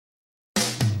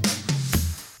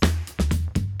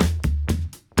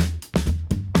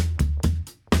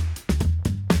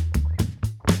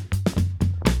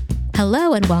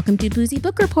Hello and welcome to Boozy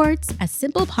Book Reports, a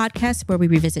simple podcast where we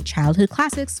revisit childhood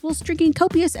classics while drinking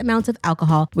copious amounts of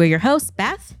alcohol. We're your hosts,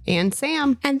 Beth and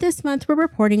Sam. And this month we're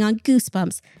reporting on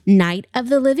Goosebumps, Night of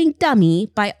the Living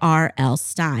Dummy by R.L.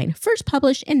 Stine, first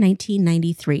published in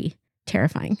 1993.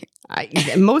 Terrifying.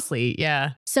 Mostly,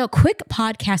 yeah. So quick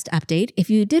podcast update.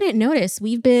 If you didn't notice,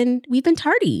 we've been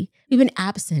tardy. We've been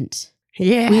absent.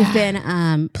 Yeah. We've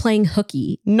been playing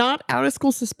hooky. Not out of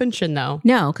school suspension, though.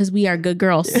 No, because we are good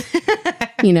girls.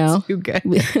 You know, too good.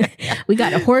 we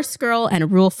got a horse girl and a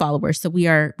rule follower. So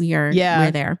we're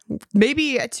there.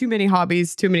 Maybe too many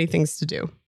hobbies, too many things to do.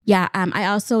 Yeah. I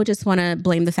also just want to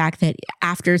blame the fact that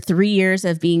after 3 years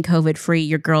of being COVID free,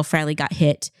 your girl finally got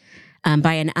hit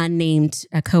by an unnamed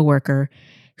coworker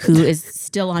who is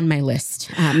still on my list,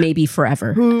 maybe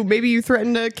forever. Who maybe you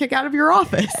threatened to kick out of your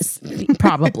office.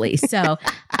 Probably. So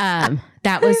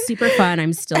that was super fun.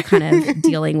 I'm still kind of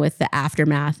dealing with the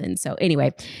aftermath. And so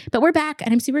anyway, but we're back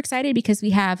and I'm super excited because we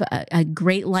have a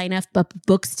great lineup of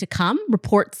books to come,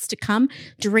 reports to come,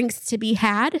 drinks to be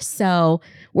had. So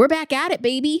we're back at it,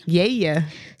 baby. Yeah.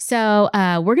 So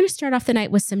we're going to start off the night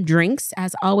with some drinks.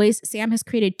 As always, Sam has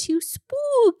created two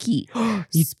spooky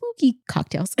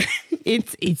cocktails.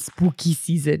 It's spooky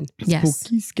season. Yes.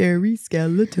 Spooky, scary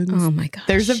skeletons. Oh my gosh.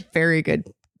 There's a very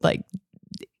good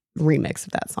remix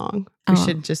of that song. We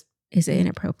should just. Is it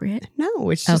inappropriate?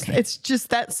 No, it's just It's just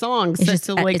that song set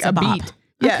to like a bop. beat.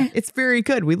 Yeah, Okay. It's very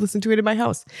good. We listened to it in my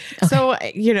house. Okay. So,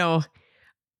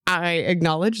 I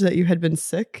acknowledge that you had been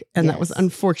sick and that was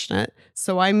unfortunate.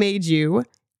 So I made you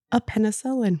a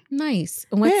penicillin. Nice.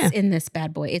 What's in this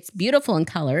bad boy? It's beautiful in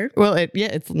color. Well,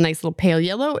 it's a nice little pale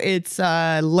yellow. It's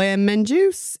lemon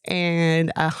juice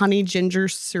and a honey ginger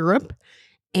syrup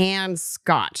and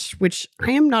scotch, which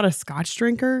I am not a scotch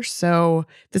drinker. So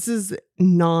this is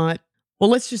not,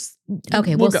 let's just.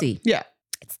 Okay, we'll see. Yeah.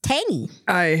 It's tangy.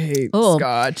 I hate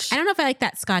scotch. I don't know if I like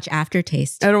that scotch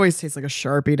aftertaste. It always tastes like a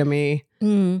Sharpie to me.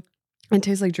 Mm. It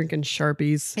tastes like drinking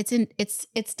Sharpies.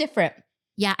 It's different.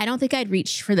 Yeah, I don't think I'd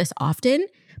reach for this often,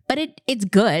 but it's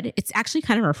good. It's actually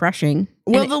kind of refreshing.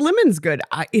 Well, the lemon's good.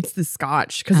 It's the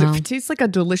scotch because it tastes like a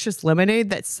delicious lemonade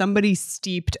that somebody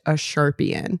steeped a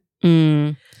Sharpie in.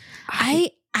 Mm.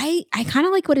 I kind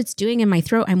of like what it's doing in my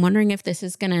throat. I'm wondering if this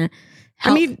is gonna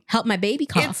help my baby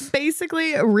cough. It's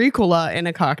basically a Ricola in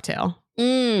a cocktail,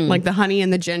 like the honey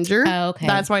and the ginger. Oh, okay,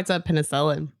 that's why it's a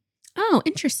penicillin. Oh,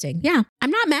 interesting. Yeah,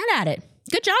 I'm not mad at it.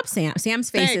 Good job, Sam. Sam's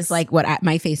face Thanks. is like what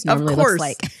my face normally looks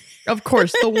like. Of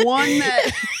course. The one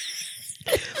that...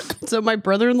 So my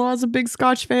brother-in-law is a big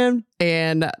Scotch fan,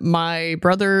 and my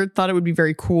brother thought it would be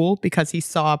very cool because he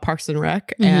saw Parks and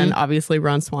Rec, and obviously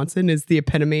Ron Swanson is the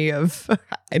epitome of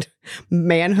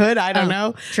manhood. I don't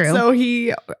know. True. So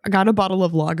he got a bottle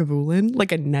of Lagavulin,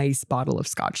 like a nice bottle of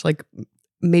Scotch. Like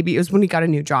maybe it was when he got a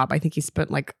new job. I think he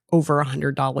spent like over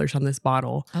 $100 on this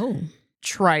bottle. Oh.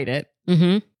 Tried it.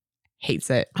 Mm-hmm.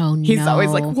 Hates it. Oh, no. He's always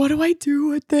like, what do I do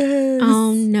with this?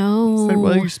 Oh, no. I said,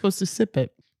 well, you're supposed to sip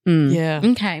it. Yeah.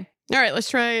 Okay. All right, let's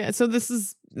try. So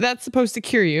that's supposed to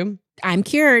cure you. I'm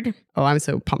cured. Oh, I'm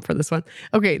so pumped for this one.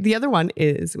 Okay, the other one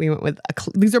is we went with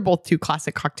these are both two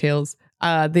classic cocktails.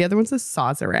 The other one's a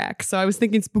Sazerac. So I was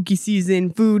thinking spooky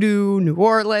season, voodoo, New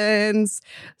Orleans,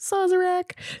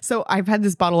 Sazerac. So I've had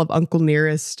this bottle of Uncle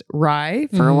Nearest rye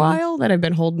for a while that I've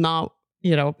been holding on.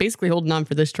 Basically holding on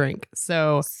for this drink.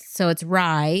 So it's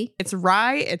rye. It's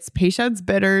rye. It's Peychaud's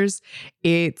bitters.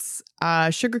 It's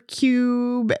sugar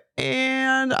cube.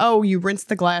 And, you rinse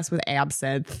the glass with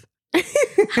absinthe.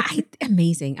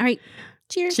 Amazing. All right.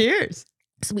 Cheers. Cheers.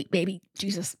 Sweet baby.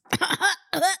 Jesus.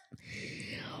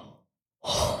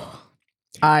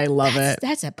 I love it.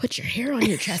 That's a put your hair on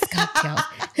your chest cocktail.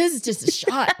 This is just a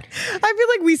shot. I feel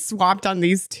like we swapped on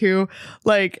these two.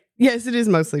 Like, yes, it is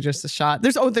mostly just a shot.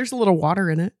 There's a little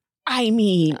water in it. I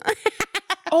mean,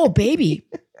 oh, baby.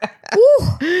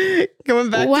 Ooh. Going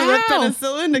back to the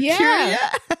penicillin to cure you.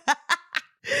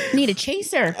 Need a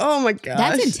chaser. Oh my gosh.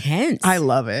 That's intense. I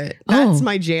love it. That's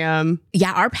my jam.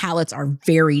 Yeah, our palates are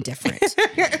very different.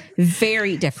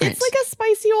 Very different. It's like a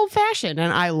spicy old fashioned.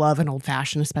 And I love an old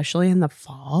fashioned, especially in the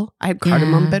fall. I have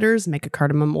cardamom bitters, make a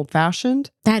cardamom old fashioned.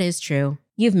 That is true.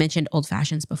 You've mentioned old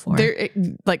fashions before.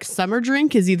 Like summer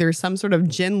drink is either some sort of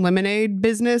gin lemonade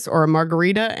business or a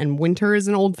margarita, and winter is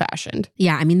an old fashioned.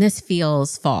 Yeah, I mean, this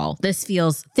feels fall. This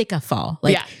feels thick of fall.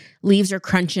 Like leaves are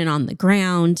crunching on the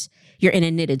ground. You're in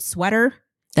a knitted sweater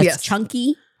that's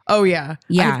chunky. Oh, yeah.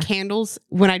 Yeah. I have candles.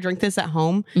 When I drink this at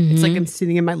home, it's like I'm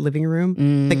sitting in my living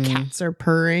room. The cats are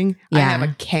purring. Yeah. I have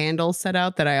a candle set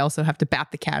out that I also have to bat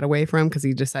the cat away from because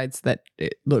he decides that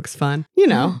it looks fun.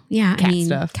 Yeah. Cat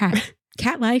stuff.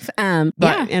 Cat life. And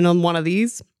on one of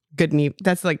these,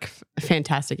 That's like a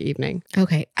fantastic evening.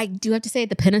 Okay. I do have to say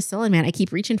the penicillin, man, I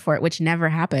keep reaching for it, which never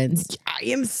happens. I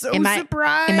am so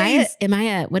surprised. Am I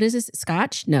a, what is this?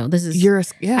 Scotch? No, this is,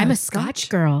 I'm a Scotch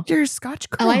girl. You're a Scotch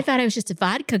girl. Oh, I thought I was just a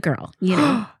vodka girl, you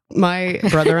know? My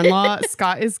brother-in-law,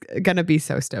 Scott, is going to be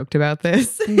so stoked about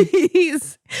this.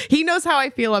 He knows how I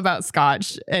feel about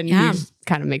Scotch, and he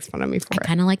kind of makes fun of me for it. I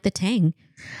kind of like the tang.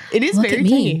 It is very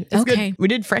tangy. It's okay. Good. We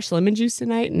did fresh lemon juice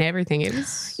tonight and everything. It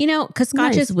was, because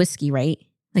Scotch is whiskey, right?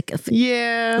 Like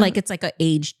like it's like a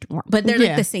aged, but they're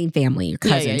like the same family, your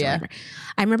cousins. Yeah.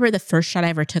 I remember the first shot I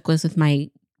ever took was with my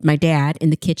dad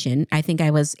in the kitchen. I think I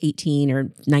was 18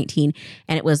 or 19,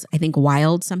 and it was, I think,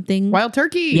 wild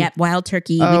turkey. Yep, wild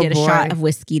turkey. We did a shot of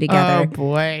whiskey together. Oh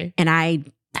boy! And I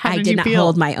did not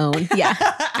hold my own. Yeah,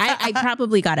 I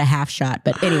probably got a half shot,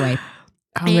 but anyway.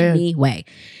 Anyway,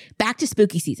 back to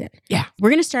spooky season. Yeah, we're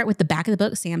gonna start with the back of the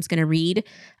book. Sam's gonna read.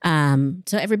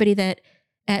 So everybody that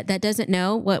doesn't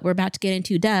know what we're about to get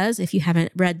into does, if you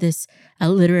haven't read this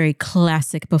literary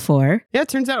classic before. Yeah, it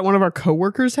turns out one of our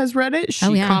coworkers has read it.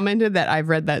 She commented that I've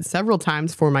read that several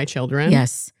times for my children.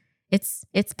 Yes, it's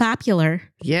popular.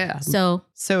 Yeah. So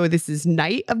this is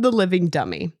Night of the Living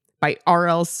Dummy by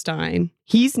R.L. Stine.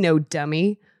 He's no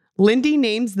dummy. Lindy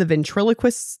names the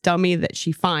ventriloquist dummy that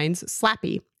she finds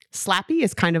Slappy. Slappy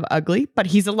is kind of ugly, but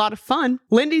he's a lot of fun.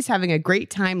 Lindy's having a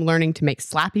great time learning to make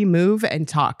Slappy move and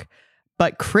talk.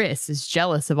 But Chris is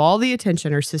jealous of all the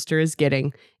attention her sister is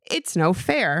getting. It's no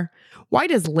fair. Why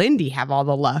does Lindy have all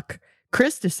the luck?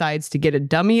 Chris decides to get a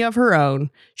dummy of her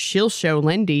own. She'll show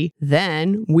Lindy.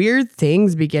 Then weird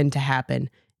things begin to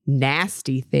happen.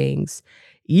 Nasty things.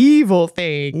 Evil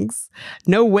things.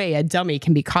 No way a dummy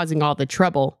can be causing all the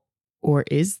trouble. Or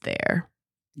is there?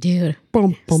 Dude.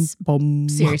 Bum, bum, bum.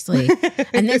 Seriously.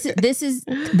 And this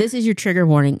is your trigger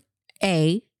warning.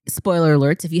 Spoiler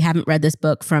alerts. If you haven't read this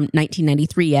book from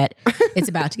 1993 yet, it's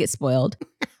about to get spoiled.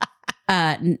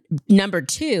 Number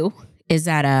 2 is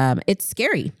that it's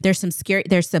scary. There's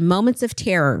some moments of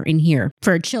terror in here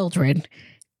for children,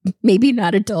 maybe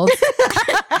not adults.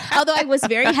 Although I was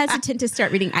very hesitant to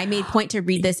start reading. I made point to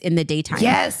read this in the daytime.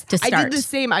 Yes, to start. I did the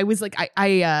same. I was like,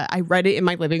 I read it in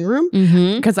my living room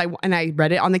because I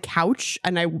read it on the couch,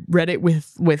 and I read it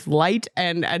with light,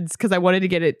 and because I wanted to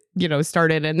get it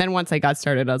started. And then once I got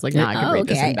started, I was like, I can read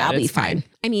this in bed. I'll be fine.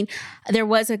 I mean, there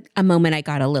was a moment I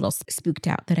got a little spooked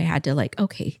out that I had to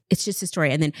okay, it's just a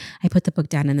story. And then I put the book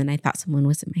down, and then I thought someone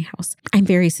was in my house. I'm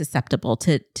very susceptible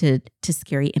to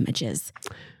scary images.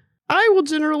 I will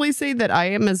generally say that I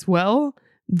am as well,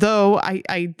 though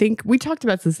I think we talked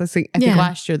about this, I think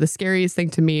last year. The scariest thing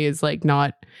to me is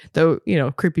not, though,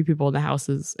 creepy people in the house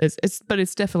but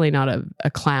it's definitely not a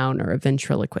clown or a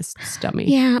ventriloquist dummy.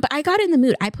 Yeah, but I got in the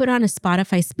mood. I put on a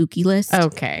Spotify spooky list.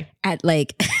 Okay. At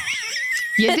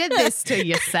You did this to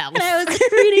yourself. I was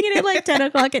reading it at 10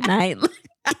 o'clock at night.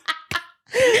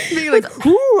 Being like,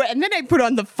 ooh, and then I put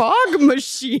on the fog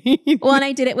machine. Well, and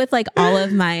I did it with all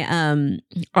of my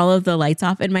all of the lights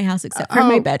off in my house except for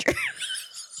my bedroom.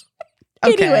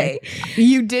 Okay. Anyway,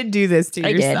 you did do this to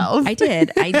yourself. I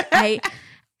did.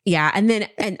 Yeah,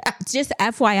 and just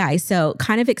FYI, so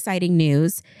kind of exciting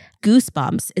news.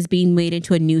 Goosebumps is being made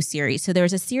into a new series. So there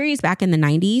was a series back in the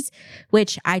 90s,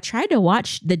 which I tried to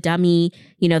watch The Dummy,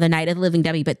 the Night of the Living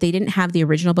Dummy, but they didn't have the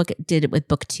original book. It did it with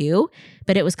book 2,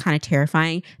 but it was kind of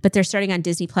terrifying. But they're starting on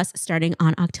Disney Plus starting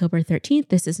on October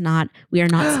 13th. We are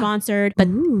not sponsored, but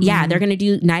yeah, they're going to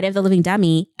do Night of the Living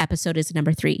Dummy. Episode is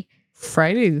number 3.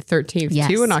 Friday the 13th,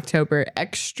 too, in October.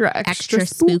 Extra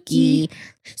spooky.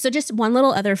 So just one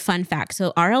little other fun fact.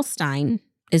 So R.L. Stine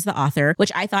is the author,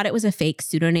 which I thought it was a fake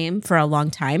pseudonym for a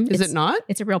long time. Is it not?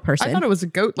 It's a real person. I thought it was a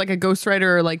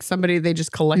ghostwriter or somebody they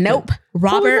just collected. Nope.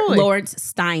 Robert Lawrence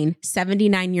Stine,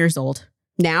 79 years old.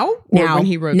 Now? Or when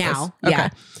he wrote this? Now, yeah.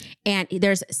 And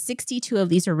there's 62 of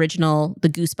these original, the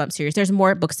Goosebumps series. There's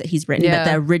more books that he's written, but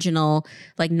the original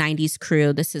 90s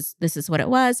crew, this is what it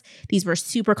was. These were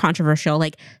super controversial.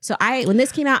 When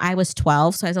this came out, I was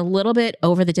 12, so I was a little bit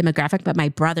over the demographic, but my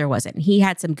brother wasn't. He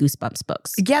had some Goosebumps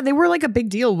books. Yeah, they were a big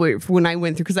deal when I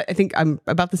went through, because I think I'm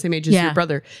about the same age as your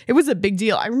brother. It was a big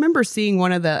deal. I remember seeing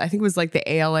one of I think it was the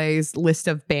ALA's list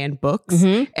of banned books,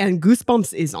 and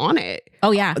Goosebumps is on it. Oh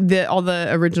yeah, all the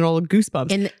original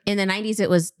Goosebumps. In the 90s, it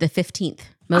was the 15th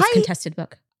most contested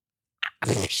book.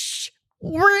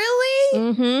 Really?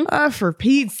 Mm-hmm. For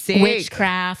Pete's sake.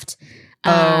 Witchcraft,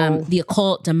 the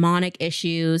occult, demonic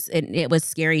issues. It was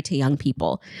scary to young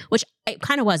people, which it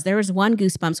kind of was. There was one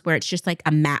Goosebumps where it's just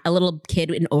a little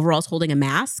kid in overalls holding a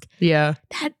mask. Yeah.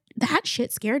 That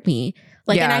shit scared me.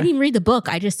 And I didn't even read the book.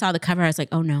 I just saw the cover. I was like,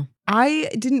 oh no. I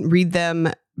didn't read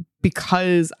them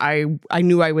because I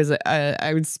knew I was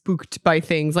spooked by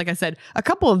things. Like I said, a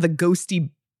couple of the ghosty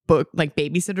book, like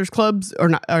Babysitters Clubs, or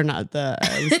not it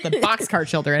was the Boxcar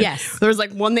Children. Yes. There was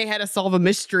like one they had to solve a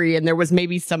mystery and there was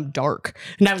maybe some dark.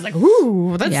 And I was like,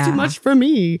 ooh, that's too much for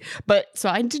me. But so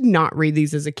I did not read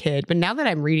these as a kid. But now that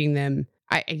I'm reading them,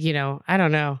 I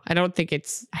don't know. I don't think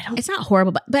it's not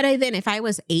horrible. But then if I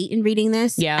was 8 and reading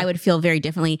this, I would feel very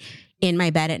differently in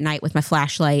my bed at night with my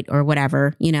flashlight or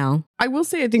whatever, I will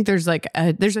say I think there's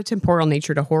there's a temporal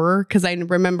nature to horror, because I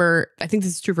think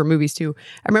this is true for movies too.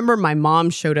 I remember my mom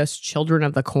showed us Children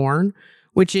of the Corn,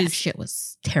 which that shit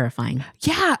was terrifying.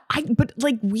 Yeah, but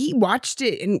like we watched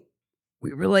it and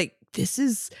we were like, this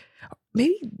is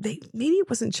maybe it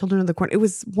wasn't Children of the Corn. It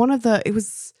was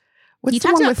what's you the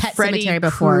talked one about with Pet Freddy Sematary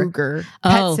before. Krueger?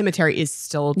 Pet Cemetery is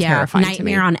still terrifying to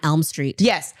me. Nightmare on Elm Street.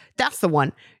 Yes, that's the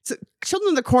one. So Children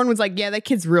of the Corn was like, yeah, that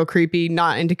kid's real creepy,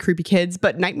 not into creepy kids.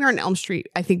 But Nightmare on Elm Street,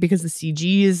 I think because the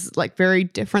CG is like very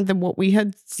different than what we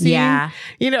had seen. Yeah.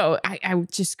 I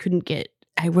just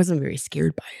I wasn't very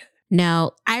scared by it.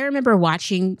 No, I remember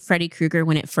watching Freddy Krueger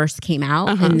when it first came out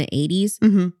in the 80s.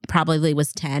 Mm-hmm. Probably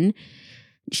was 10.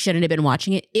 Shouldn't have been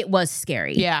watching it. It was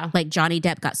scary. Yeah. Like Johnny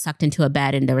Depp got sucked into a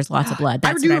bed and there was lots of blood.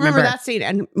 That's I do what I remember that scene.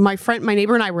 And my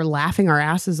neighbor and I were laughing our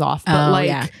asses off.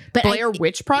 But but Blair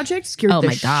Witch Project scared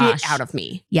the shit out of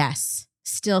me. Yes.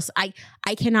 Still, I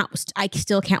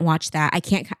still can't watch that.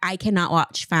 I cannot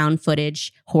watch found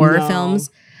footage horror films.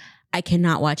 I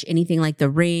cannot watch anything like The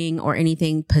Ring or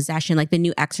anything Possession. Like the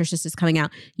new Exorcist is coming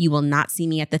out. You will not see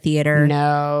me at the theater.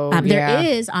 No. There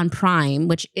is on Prime,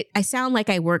 which I sound like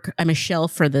I'm a shell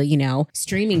for the,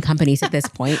 streaming companies at this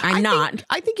point. I'm not.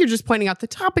 I think you're just pointing out the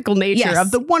topical nature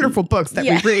of the wonderful books that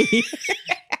we read.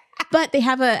 But they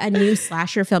have a new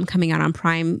slasher film coming out on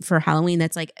Prime for Halloween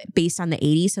that's like based on the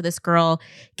 80s. So this girl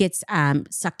gets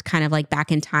sucked kind of like back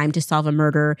in time to solve a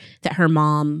murder that her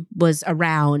mom was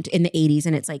around in the 80s.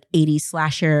 And it's like 80s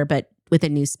slasher, but with a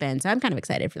new spin. So I'm kind of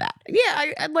excited for that.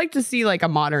 Yeah, I'd like to see like a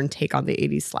modern take on the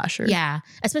 80s slasher. Yeah,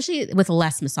 especially with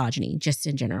less misogyny, just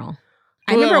in general.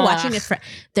 I remember watching this.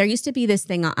 There used to be this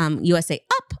thing on USA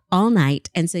Up All Night.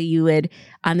 And so you would,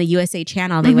 on the USA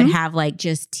channel, they would have like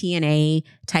just TNA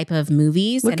type of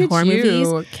movies and horror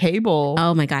movies. Cable.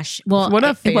 Oh my gosh. Well, what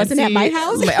a fancy, it wasn't at my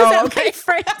house. Oh, okay.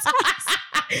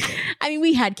 I mean,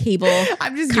 we had cable.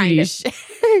 I'm just kind of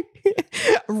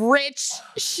rich.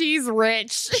 She's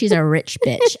rich. She's a rich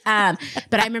bitch.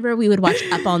 But I remember we would watch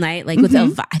Up All Night, like with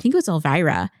I think it was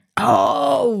Elvira.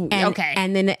 Oh, okay.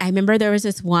 And then I remember there was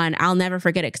this one, I'll never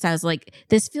forget it because I was like,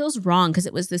 this feels wrong because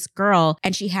it was this girl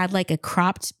and she had like a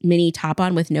cropped mini top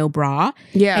on with no bra.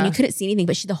 Yeah. And you couldn't see anything,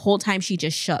 but the whole time she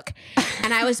just shook.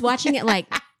 And I was watching it like,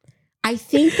 I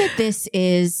think that this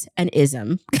is an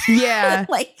ism. Yeah.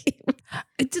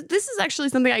 This is actually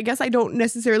something I guess I don't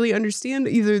necessarily understand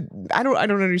either. I don't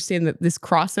understand that this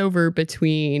crossover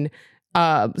between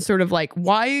sort of like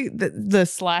why the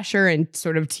slasher and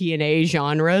sort of TNA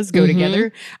genres go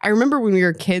together. I remember when we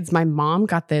were kids, my mom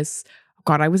got this.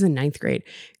 God, I was in 9th grade.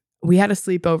 We had a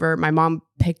sleepover. My mom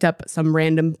picked up some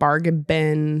random bargain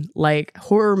bin like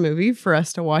horror movie for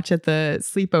us to watch at the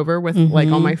sleepover with like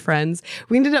all my friends.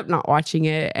 We ended up not watching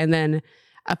it. And then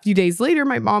a few days later,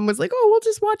 my mom was like, oh, we'll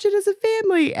just watch it as a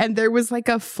family. And there was like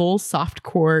a full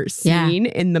softcore scene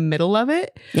in the middle of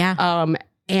it. Yeah.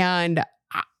 And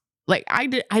like I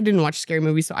didn't watch scary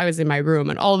movies, so I was in my room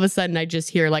and all of a sudden I just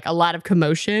hear like a lot of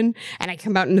commotion and I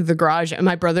come out into the garage and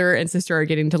my brother and sister are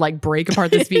getting to like break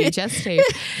apart this VHS tape.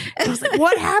 And I was like,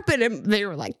 what happened? And they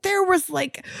were like, there was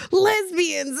like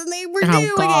lesbians and they were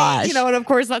doing it. And of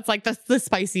course that's like the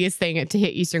spiciest thing to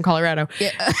hit Eastern Colorado.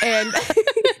 Yeah. And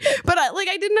but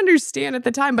I didn't understand at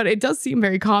the time, but it does seem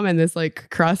very common, this like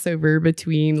crossover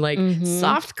between like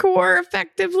softcore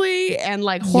effectively and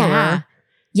like horror.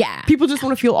 Yeah. People just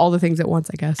want to feel all the things at once,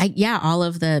 I guess. All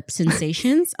of the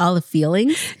sensations, all the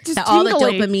feelings, all the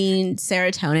dopamine,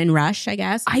 serotonin rush, I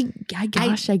guess. I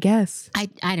guess.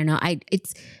 I don't know. I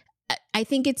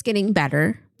think it's getting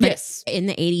better. Yes. In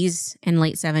the 80s and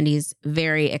late 70s,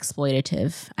 very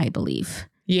exploitative, I believe.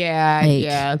 Yeah.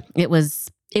 Yeah. It was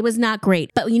not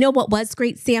great. But you know what was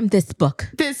great, Sam? This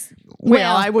book.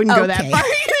 Well, I wouldn't go that far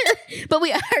either. But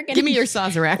we are going to... Give me your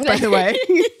Sazerac, by the way.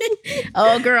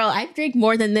 Oh, girl, I've drank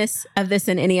more than this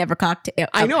than any other cocktail.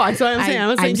 I know. That's what I'm saying. I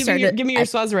was like, give me your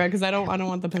Sazerac because I don't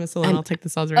want the penicillin. I'll take the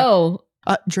Sazerac. Oh.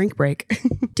 Drink break.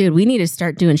 Dude, we need to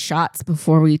start doing shots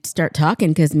before we start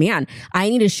talking because, man, I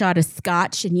need a shot of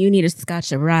scotch and you need a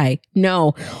scotch of rye.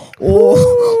 No.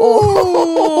 Oh.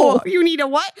 You need a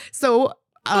what? So...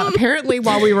 apparently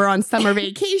while we were on summer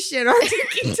vacation, our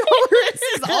drinking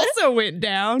tolerances also went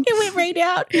down. It went right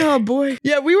down. Oh boy.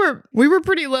 Yeah, we were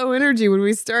pretty low energy when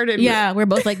we started. Yeah, we're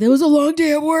both like, there was a long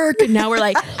day at work. And now we're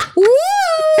like, woo!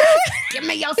 Give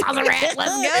me your sauce rat.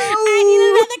 Let's go. I need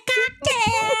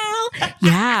another cocktail.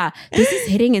 Yeah, this is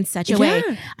hitting in such a way.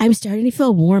 I'm starting to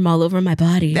feel warm all over my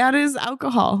body. That is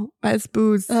alcohol. That's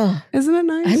booze. Oh, isn't it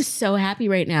nice? I'm so happy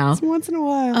right now. It's once in a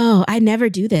while. Oh, I never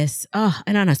do this. Oh,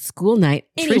 and on a school night.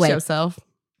 Anyway, Treat yourself.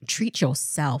 Treat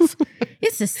yourself.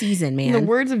 It's the season, man. In the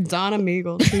words of Donna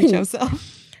Meagle, treat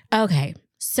yourself. Okay,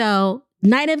 so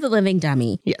Night of the Living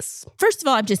Dummy. Yes. First of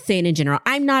all, I'm just saying in general,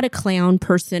 I'm not a clown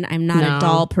person. I'm not a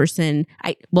doll person.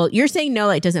 Well, you're saying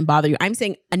no, it doesn't bother you. I'm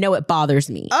saying no, it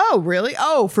bothers me. Oh, really?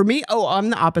 Oh, for me? Oh,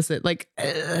 I'm the opposite. Like,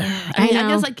 I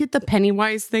guess I get the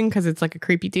Pennywise thing because it's like a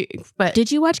creepy dude. But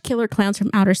did you watch Killer Clowns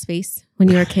from Outer Space when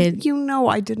you were a kid? You know,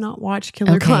 I did not watch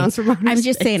Killer Clowns from Outer Space. I'm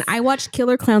just saying, I watched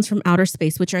Killer Clowns from Outer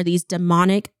Space, which are these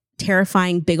demonic,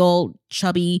 terrifying, big old,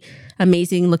 chubby,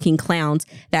 amazing looking clowns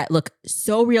that look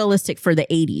so realistic for the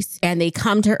 80s. And they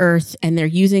come to Earth and they're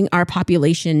using our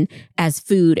population as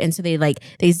food. And so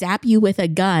they zap you with a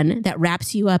gun that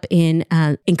wraps you up in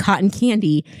cotton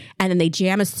candy. And then they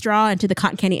jam a straw into the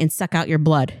cotton candy and suck out your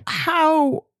blood.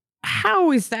 How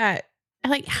is that?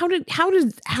 Like, how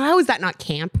is that not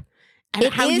camp? And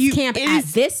it is camp at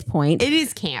this point. It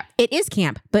is camp. It is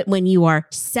camp. But when you are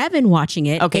 7 watching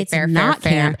it, it's not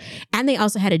camp. And they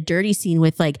also had a dirty scene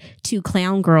with like 2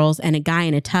 clown girls and a guy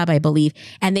in a tub, I believe.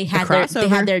 And they had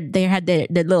their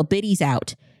little biddies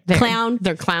out. Their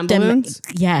clown balloons.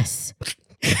 Yes.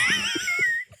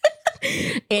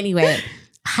 Anyway,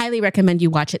 highly recommend you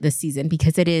watch it this season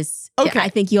because it is. Okay. I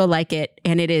think you'll like it,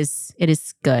 and it is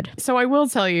good. So I will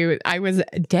tell you, I was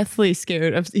deathly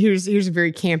scared of. Here's a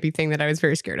very campy thing that I was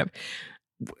very scared of.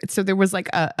 So there was like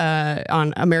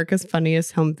on America's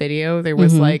Funniest Home Video, there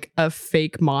was like a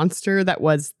fake monster that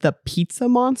was the pizza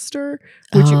monster,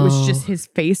 which it was just his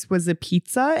face was a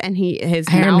pizza and his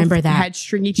mouth had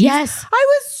stringy cheese. Yes. I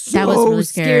was so really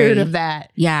scared of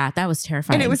that. Yeah, that was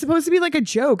terrifying. And it was supposed to be like a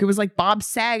joke. It was like Bob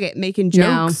Saget making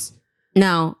jokes.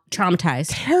 No, traumatized.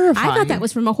 Terrifying. I thought that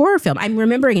was from a horror film. I'm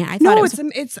remembering it. I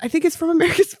think it's from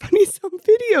America's Funniest Home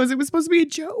Videos. It was supposed to be a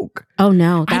joke. Oh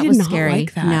no, that was scary.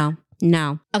 Like that.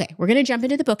 No. Okay, we're going to jump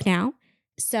into the book now.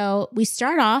 So we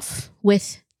start off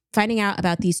with finding out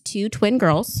about these 2 twin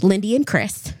girls, Lindy and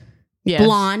Chris. Yes.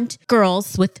 Blonde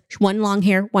girls with one long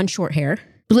hair, one short hair.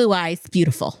 Blue eyes,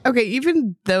 beautiful. Okay,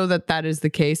 even though that is the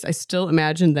case, I still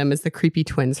imagine them as the creepy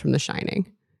twins from The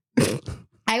Shining.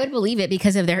 I would believe it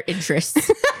because of their interests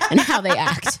and how they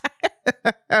act.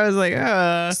 I was like,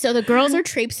 So the girls are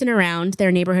traipsing around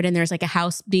their neighborhood and there's like a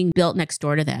house being built next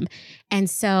door to them. And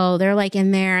so they're like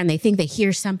in there and they think they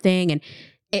hear something. And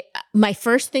my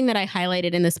first thing that I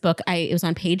highlighted in this book, it was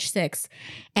on page 6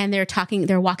 and they're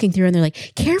walking through and they're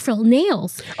like, careful,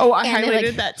 nails. Oh, I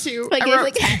highlighted that too. Like, I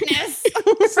wrote tetanus.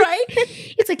 Right?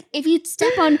 It's like, if you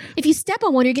step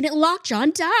on one, you're going to lockjaw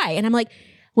and die. And I'm like,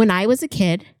 when I was a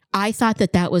kid, I thought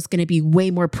that was going to be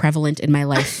way more prevalent in my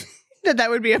life. that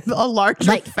would be a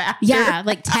larger factor. Yeah,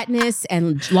 like tetanus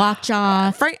and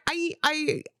lockjaw. Right.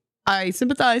 I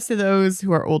sympathize to those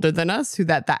who are older than us, who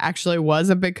that actually was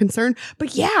a big concern.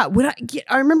 But yeah,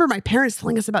 I remember my parents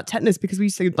telling us about tetanus because we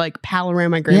used to like pal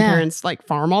around my grandparents' like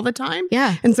farm all the time.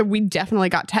 Yeah. And so we definitely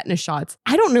got tetanus shots.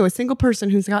 I don't know a single person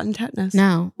who's gotten tetanus.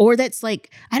 No. Or that's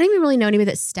like, I don't even really know anybody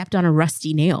that stepped on a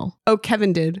rusty nail. Oh,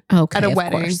 Kevin did. Okay, at a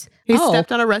wedding. Course. He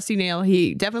stepped on a rusty nail.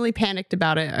 He definitely panicked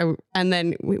about it. And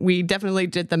then we definitely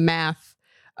did the math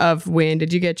of when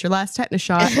did you get your last tetanus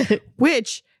shot,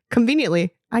 which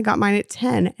conveniently, I got mine at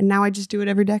 10 and now I just do it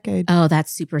every decade. Oh,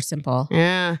 that's super simple.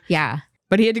 Yeah. Yeah.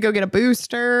 But he had to go get a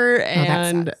booster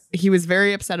and he was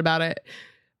very upset about it.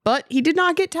 But he did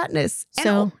not get tetanus.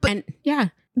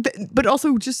 But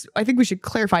also just, I think we should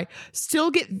clarify,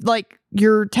 still get like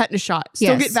your tetanus shot.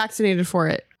 Still get vaccinated for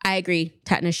it. I agree.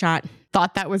 Tetanus shot.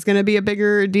 Thought that was going to be a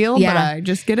bigger deal, but I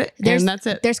just get it and that's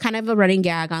it. There's kind of a running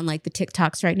gag on like the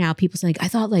TikToks right now. People saying, I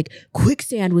thought like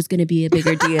quicksand was going to be a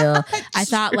bigger deal. I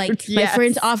thought like my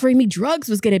friends offering me drugs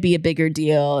was going to be a bigger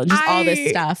deal and just all this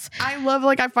stuff. I love,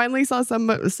 like I finally saw some,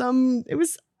 it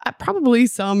was probably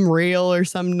some reel or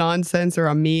some nonsense or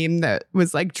a meme that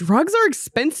was like, drugs are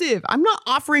expensive. I'm not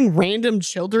offering random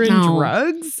children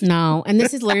drugs. No. And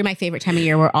this is literally my favorite time of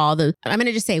year where all the, I'm going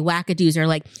to just say wackadoos are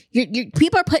like,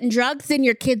 people are putting drugs in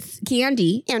your kids'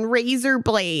 candy. And razor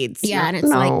blades. Yeah. And it's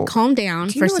like, calm down,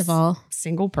 first of all.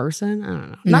 Single person? I don't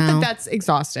know. Not that that's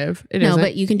exhaustive. It isn't.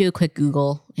 But you can do a quick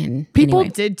Google. And people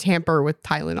did tamper with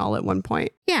Tylenol at one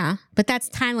point. Yeah. But that's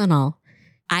Tylenol.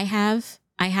 I have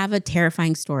I have a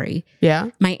terrifying story.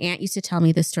 Yeah. My aunt used to tell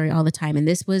me this story all the time. And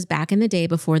this was back in the day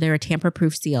before there were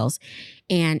tamper-proof seals.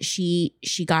 And she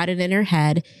got it in her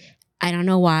head. I don't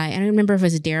know why. I don't remember if it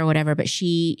was a dare or whatever, but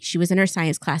she was in her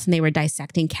science class and they were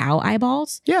dissecting cow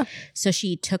eyeballs. Yeah. So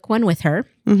she took one with her,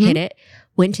 hid it,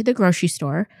 went to the grocery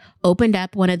store, opened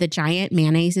up one of the giant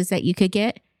mayonnaises that you could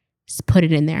get, put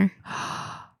it in there.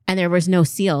 And there was no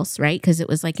seals, right? Because it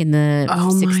was like in the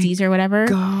 60s or whatever.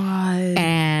 God.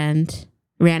 And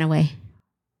ran away.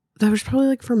 That was probably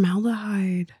like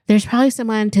formaldehyde. There's probably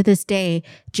someone to this day,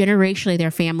 generationally,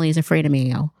 their family is afraid of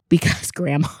mayo because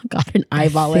grandma got an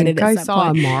eyeball in it at I some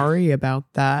saw point. Amari about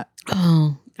that.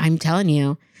 Oh, I'm telling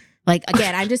you. Like,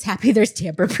 again, I'm just happy there's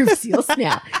tamper-proof seals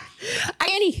now.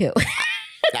 Anywho.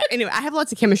 Anyway, I have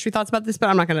lots of chemistry thoughts about this, but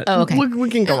I'm not going to. Oh, okay. We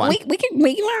can go on. We can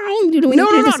make do we No, need to do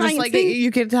the just science like thing?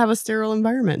 you get to have a sterile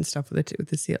environment and stuff with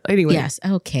the seal. Anyway. Yes.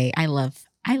 Okay. I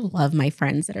love my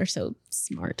friends that are so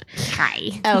smart.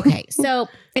 Hi. Okay. So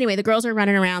anyway, the girls are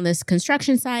running around this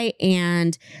construction site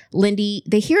and Lindy,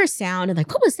 they hear a sound and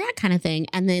like, what was that kind of thing?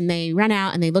 And then they run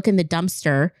out and they look in the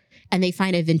dumpster and they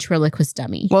find a ventriloquist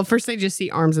dummy. Well, first they just see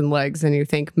arms and legs and you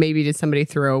think maybe did somebody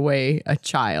throw away a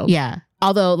child? Yeah.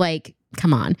 Although like,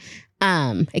 come on.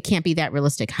 It can't be that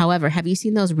realistic. However, have you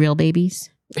seen those real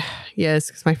babies? Yes,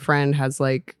 because my friend has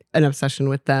like an obsession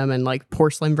with them and like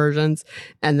porcelain versions.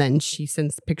 And then she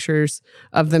sends pictures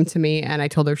of them to me. And I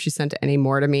told her if she sent any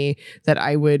more to me that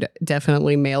I would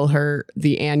definitely mail her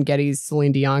the Ann Getty's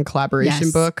Celine Dion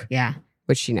collaboration book. Yeah.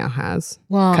 Which she now has.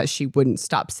 Well, because she wouldn't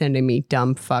stop sending me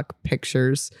dumb fuck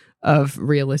pictures of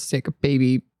realistic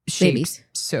babies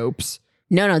soaps.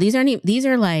 No, these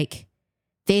are like,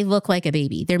 they look like a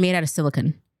baby. They're made out of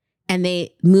silicone. And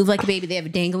they move like a baby. They have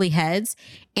dangly heads.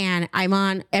 And I'm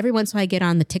on, every once in a while I get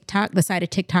on the side of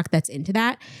TikTok that's into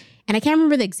that. And I can't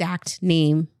remember the exact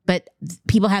name, but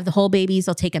people have the whole babies.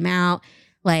 They'll take them out.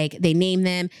 Like they name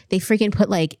them. They freaking put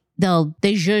like,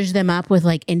 they zhuzh them up with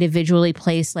like individually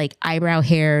placed like eyebrow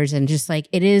hairs. And just like,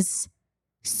 it is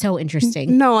so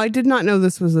interesting. No, I did not know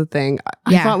this was a thing.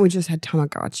 I thought we just had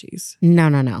Tamagotchis.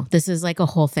 No. This is like a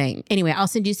whole thing. Anyway, I'll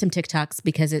send you some TikToks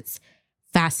because it's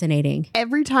fascinating.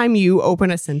 Every time you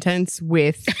open a sentence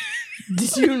with,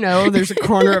 did you know there's a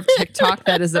corner of TikTok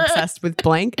that is obsessed with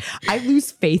blank? I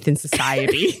lose faith in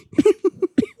society.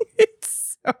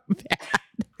 It's so bad.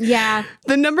 Yeah.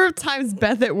 The number of times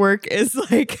Beth at work is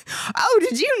like, oh,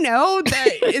 did you know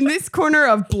that in this corner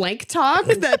of blank talk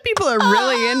that people are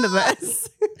really into this?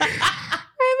 I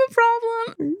have a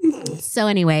problem. So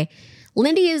anyway,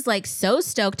 Lindy is like so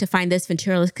stoked to find this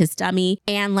ventriloquist dummy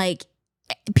and like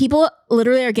people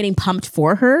literally are getting pumped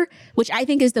for her, which I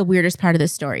think is the weirdest part of the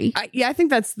story. I think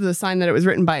that's the sign that it was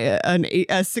written by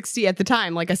a 60 at the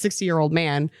time, like a 60-year-old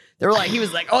man. They were like, he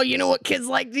was like, oh, you know what kids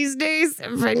like these days?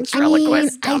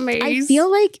 Ventriloquist dummies. I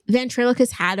feel like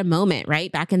ventriloquists had a moment,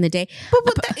 right? Back in the day.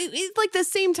 But it's like the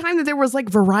same time that there was like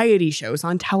variety shows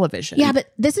on television. Yeah,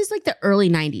 but this is like the early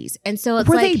 90s. And so it's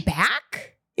were like, they back?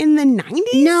 In the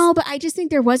 90s? No, but I just think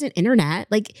there wasn't internet.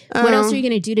 Like, what else are you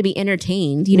going to do to be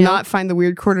entertained? You know, not find the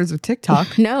weird corners of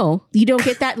TikTok. No, you don't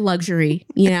get that luxury,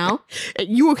 you know?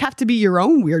 You will have to be your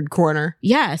own weird corner.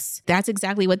 Yes, that's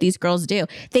exactly what these girls do.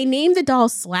 They named the doll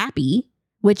Slappy,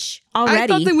 which already... I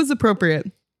thought that was appropriate.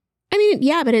 I mean,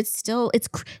 yeah, but it's still,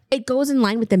 it goes in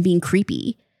line with them being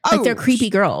creepy. Like they're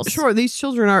creepy girls. Sure, these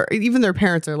children are, even their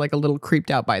parents are like a little creeped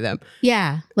out by them.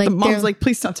 Yeah. Like the mom's like,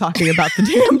 please stop talking about the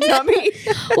damn dummy.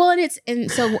 Well,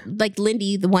 and so like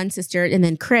Lindy, the one sister, and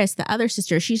then Chris, the other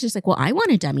sister, she's just like, well, I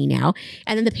want a dummy now.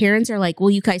 And then the parents are like,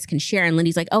 well, you guys can share. And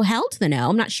Lindy's like, oh, hell to the no.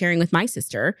 I'm not sharing with my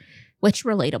sister, which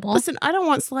relatable. Listen, I don't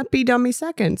want slappy dummy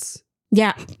seconds.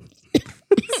 Yeah.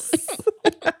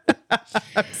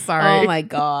 I'm sorry. Oh my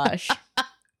gosh.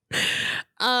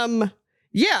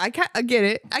 Yeah, I get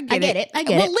it. I get it.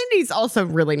 Well, Lindy's also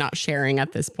really not sharing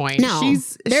at this point. No,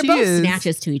 they're both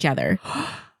snatches to each other.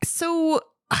 So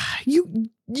you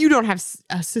don't have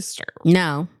a sister.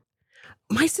 No.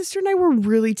 My sister and I were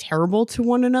really terrible to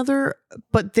one another,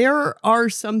 but there are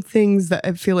some things that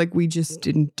I feel like we just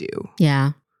didn't do.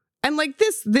 Yeah. And like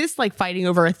this like fighting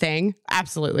over a thing,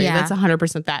 absolutely. Yeah. That's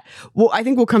 100% that. Well, I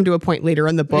think we'll come to a point later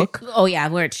in the book. Oh yeah,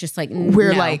 where it's just like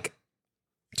we're like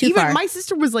too far. My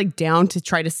sister was like down to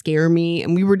try to scare me,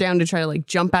 and we were down to try to like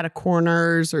jump out of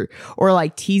corners or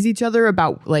like tease each other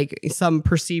about like some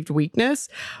perceived weakness.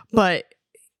 But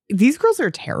these girls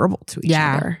are terrible to each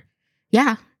other.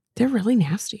 Yeah. They're really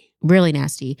nasty. Really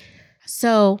nasty.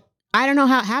 So I don't know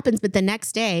how it happens, but the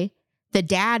next day, the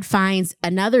dad finds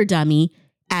another dummy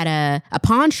at a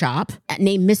pawn shop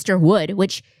named Mr. Wood,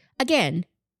 which again,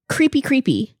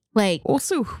 creepy. Like,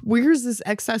 also, where's this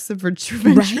excessive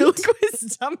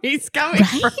ventriloquist dummies coming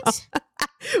from?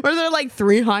 Were there like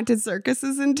 3 haunted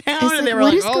circuses in town? It's And they like, were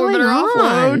what like, is oh, we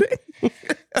going better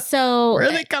offload. So Where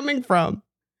are they coming from?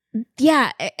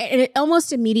 yeah, and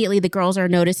almost immediately the girls are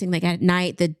noticing like at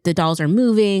night the dolls are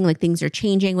moving, like things are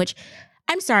changing, which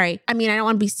I'm sorry. I mean, I don't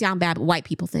want to sound bad, but white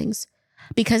people things.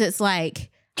 Because it's like,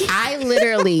 I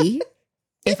literally,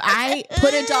 if I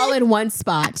put a doll in one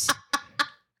spot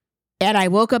and I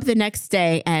woke up the next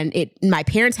day and my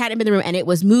parents hadn't been in the room and it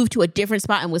was moved to a different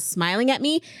spot and was smiling at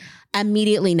me,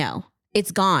 immediately no.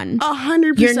 It's gone.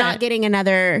 100%. You're not getting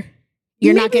another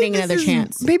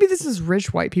chance. Maybe this is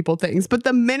rich white people things, but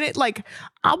the minute, like,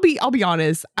 I'll be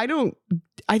honest, I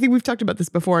think we've talked about this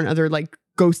before in other like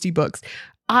ghosty books.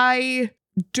 I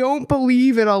don't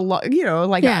believe in a lot,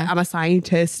 like I'm a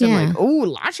scientist. I'm like,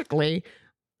 oh, logically,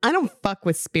 I don't fuck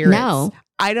with spirits. No.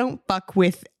 I don't fuck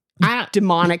with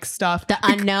demonic stuff. The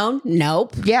unknown?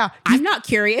 Nope. Yeah. I'm not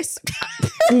curious.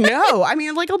 No. I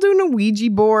mean, like, I'll do a Ouija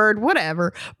board,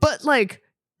 whatever. But like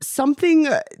something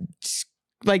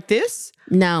like this?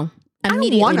 No.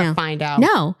 Immediately, I don't want to find out.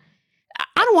 No.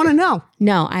 I don't want to know.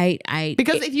 No, I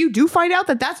because if you do find out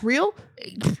that that's real,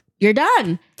 you're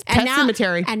done. Pet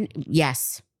cemetery. And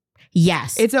yes.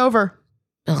 It's over.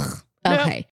 Ugh.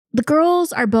 Okay. Nope. The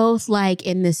girls are both like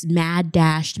in this mad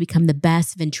dash to become the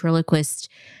best ventriloquist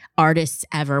artists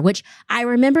ever, which I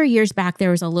remember years back,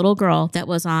 there was a little girl that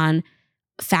was on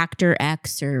Factor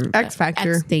X or X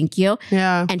Factor. Thank you.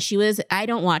 Yeah. And I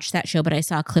don't watch that show, but I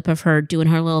saw a clip of her doing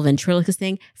her little ventriloquist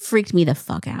thing. Freaked me the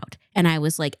fuck out. And I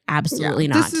was like, absolutely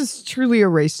not. This is truly a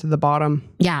race to the bottom.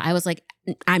 Yeah. I was like,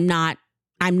 I'm not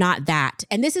that.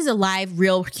 And this is a live,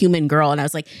 real human girl. And I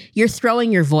was like, you're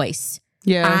throwing your voice.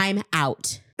 Yeah. I'm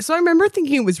out. So I remember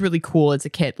thinking it was really cool as a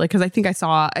kid, like, because I think I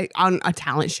saw on a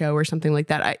talent show or something like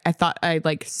that. I thought I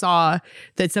like saw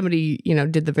that somebody,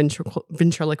 did the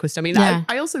ventriloquist. I mean,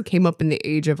 I also came up in the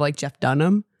age of like Jeff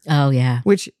Dunham. Oh yeah,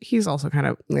 which he's also kind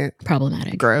of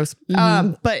problematic, gross.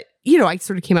 Mm-hmm. But I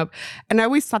sort of came up, and I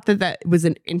always thought that was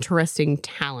an interesting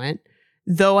talent.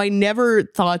 Though I never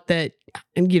thought that,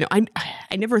 and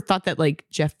I never thought that like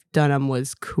Jeff Dunham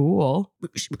was cool.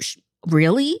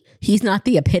 Really? He's not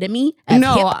the epitome of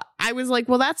hip? I was like,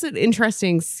 well, that's an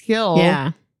interesting skill.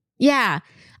 Yeah.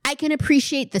 I can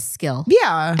appreciate the skill.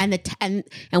 Yeah. And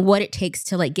what it takes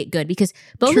to like get good, because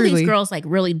both of these girls like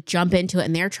really jump into it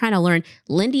and they're trying to learn.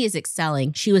 Lindy is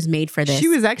excelling. She was made for this. She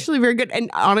was actually very good. And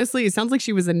honestly, it sounds like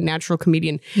she was a natural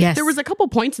comedian. Yes. There was a couple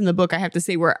points in the book, I have to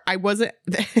say, where I wasn't.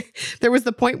 There was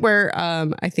the point where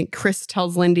I think Chris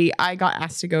tells Lindy, I got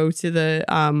asked to go to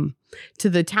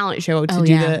the talent show to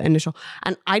do the initial.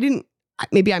 And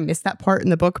maybe I missed that part in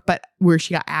the book, but where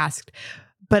she got asked.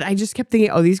 But I just kept thinking,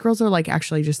 oh, these girls are like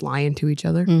actually just lying to each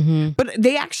other. Mm-hmm. But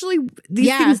these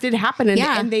things did happen.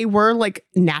 And they were like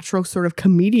natural sort of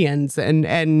comedians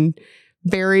and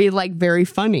very, like, very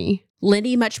funny.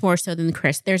 Lindy much more so than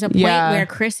Chris. There's a point where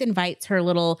Chris invites her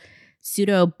little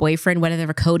pseudo boyfriend,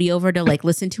 whatever, Cody, over to like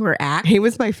listen to her act. He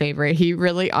was my favorite. He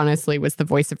really honestly was the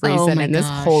voice of reason in this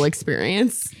whole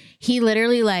experience. He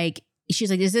literally like,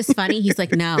 she's like, is this funny? He's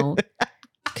like, no.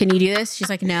 Can you do this? She's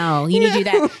like, no, you need to do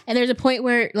that. And there's a point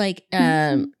where like,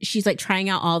 she's like trying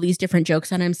out all these different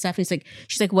jokes on him and stuff. And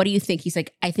she's like, what do you think? He's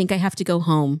like, I think I have to go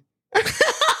home.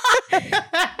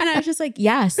 And I was just like,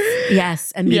 yes,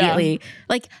 immediately. Yeah.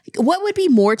 Like, what would be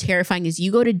more terrifying is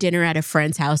you go to dinner at a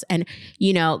friend's house and,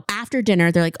 after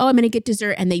dinner, they're like, oh, I'm going to get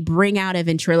dessert. And they bring out a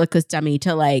ventriloquist dummy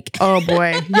to like. Oh,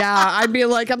 boy. Yeah. I'd be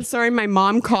like, I'm sorry, my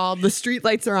mom called. The street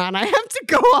lights are on. I have to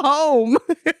go home.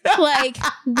 Like,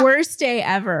 worst day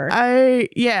ever. I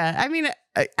mean,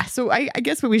 so I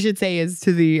guess what we should say is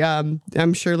to the,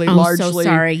 I'm surely largely so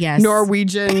sorry, yes.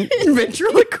 Norwegian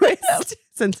ventriloquist.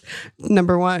 Since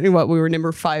number one, we were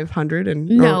number 500 in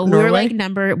Norway? We were like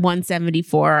number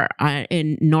 174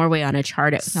 in Norway on a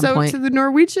chart at some point. So to the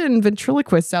Norwegian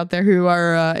ventriloquists out there who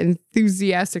are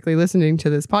enthusiastically listening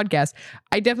to this podcast,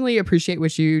 I definitely appreciate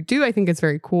what you do. I think it's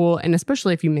very cool. And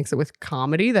especially if you mix it with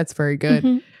comedy, that's very good.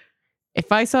 Mm-hmm.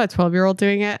 If I saw a 12-year-old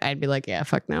doing it, I'd be like, yeah,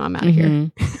 fuck no, I'm out of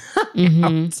here.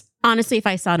 Honestly, if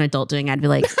I saw an adult doing it, I'd be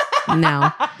like,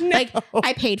 no. Like,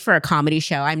 I paid for a comedy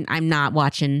show. I'm not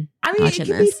watching. I mean, it can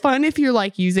be fun if you're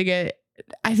like using it.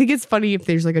 I think it's funny if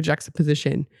there's like a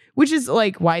juxtaposition, which is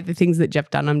like why the things that Jeff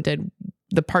Dunham did,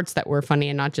 the parts that were funny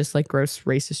and not just like gross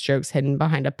racist jokes hidden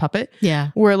behind a puppet,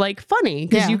 were like funny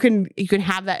because you can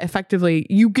have that effectively.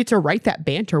 You get to write that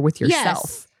banter with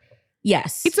yourself.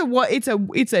 Yes. It's a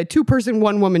 2-person,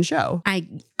 1-woman show.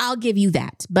 I'll give you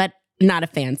that, but not a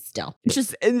fan still.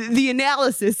 Just the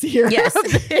analysis here. Yes.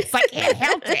 I can't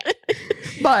help it.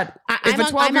 But if a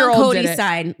I'm 12-year-old on did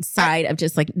Cody's it. side of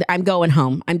just like, I'm going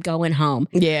home. I'm going home.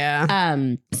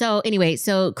 Yeah. So anyway,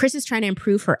 so Chris is trying to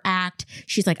improve her act.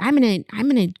 She's like, I'm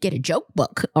gonna get a joke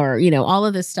book, or all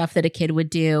of this stuff that a kid would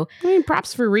do. I mean,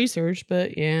 props for research,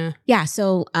 but yeah. Yeah.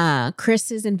 So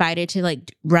Chris is invited to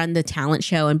like run the talent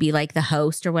show and be like the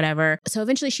host or whatever. So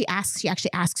eventually she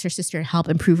actually asks her sister to help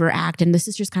improve her act. And the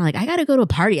sister's kind of like, I gotta go to a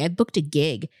party. I've booked a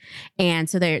gig. And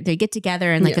so they get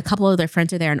together and like a couple of their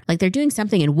friends are there and like they're doing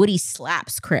something and Woody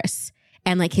slaps Chris.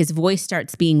 And like his voice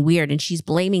starts being weird and she's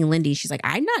blaming Lindy. She's like,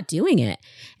 I'm not doing it.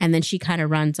 And then she kind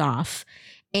of runs off.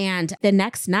 And the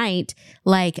next night,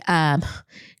 like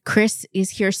Chris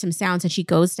hears some sounds and she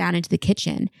goes down into the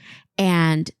kitchen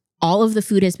and all of the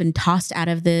food has been tossed out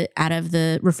of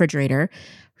the refrigerator.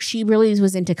 She really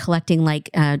was into collecting like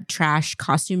trash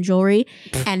costume jewelry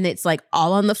and it's like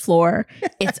all on the floor.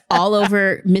 It's all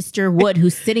over Mr. Wood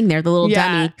who's sitting there, the little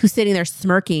dummy who's sitting there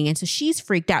smirking. And so she's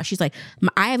freaked out. She's like,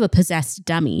 I have a possessed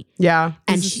dummy. Yeah.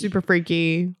 And she's super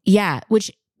freaky. Yeah.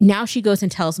 Which now she goes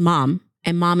and tells mom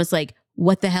and mom is like,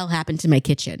 what the hell happened to my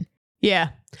kitchen? Yeah.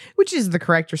 Which is the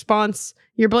correct response.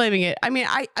 You're blaming it. I mean,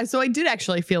 I did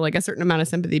actually feel like a certain amount of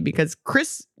sympathy because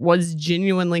Chris was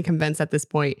genuinely convinced at this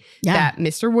point that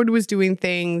Mr. Wood was doing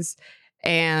things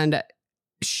and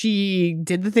she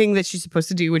did the thing that she's supposed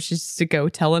to do, which is to go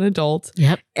tell an adult.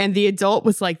 Yep. And the adult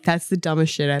was like, that's the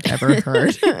dumbest shit I've ever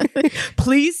heard.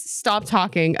 Please stop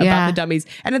talking about the dummies.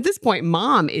 And at this point,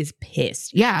 mom is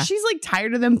pissed. Yeah. She's like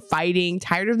tired of them fighting,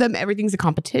 tired of them. Everything's a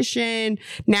competition.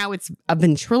 Now it's a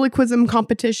ventriloquism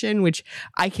competition, which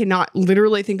I cannot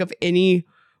literally think of any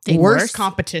worse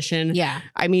competition. Yeah.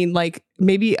 I mean, like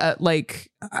maybe I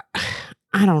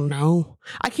don't know.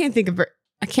 I can't think of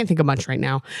much right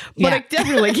now, but I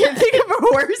definitely can't think of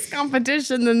a worse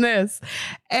competition than this.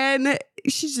 And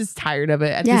she's just tired of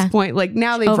it at this point. Like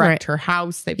now they've wrecked her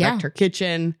house. They've wrecked her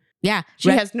kitchen. Yeah. She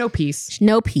has no peace.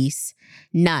 No peace.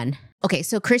 None. Okay.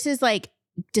 So Chris is like,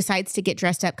 decides to get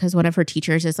dressed up because one of her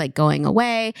teachers is like going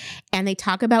away and they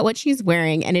talk about what she's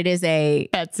wearing and it is a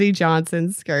Betsy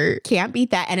Johnson skirt. Can't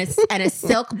beat that. And a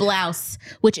silk blouse,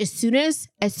 which as soon as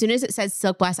it says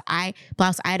silk blouse, I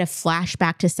had a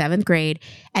flashback to 7th grade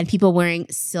and people wearing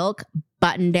silk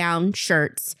button-down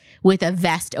shirts with a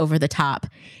vest over the top.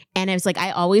 And I was like,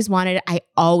 I always wanted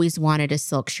a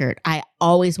silk shirt.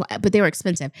 But they were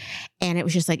expensive. And it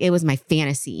was just like, it was my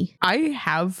fantasy. I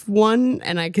have one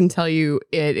and I can tell you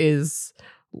it is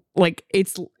like,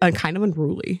 it's a kind of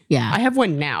unruly. Yeah. I have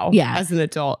one now as an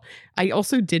adult. I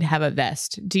also did have a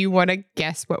vest. Do you want to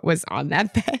guess what was on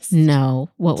that vest? No.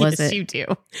 What was it? You do.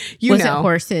 Was it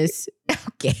horses?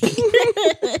 Okay.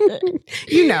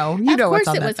 you know what's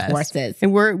on that vest. Of course it was horses.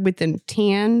 And we're with a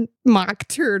tan mock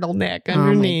turtleneck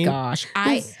underneath. Oh my gosh.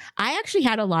 I actually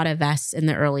had a lot of vests in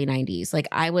the early 90s. Like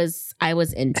I was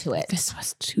into it. This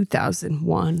was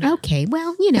 2001. Okay.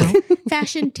 Well,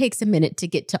 fashion takes a minute to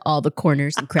get to all the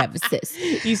corners and crevices.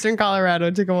 Eastern Colorado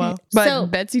took a while.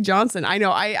 But Betsy Johnson, I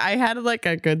know. I had like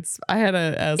a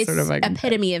sort of like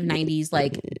epitome of 90s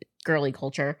like girly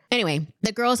culture. Anyway,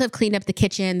 the girls have cleaned up the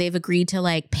kitchen. They've agreed to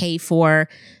like pay for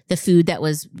the food that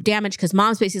was damaged because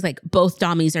mom's basically like both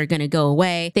dummies are going to go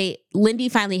away. Lindy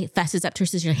finally fesses up to her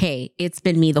sister. Hey, it's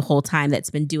been me the whole time that's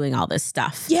been doing all this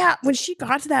stuff. Yeah. When she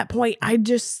got to that point, I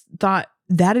just thought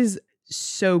that is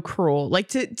so cruel. Like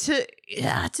to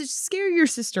scare your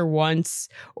sister once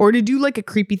or to do like a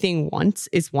creepy thing once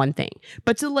is one thing,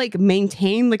 but to like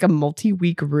maintain like a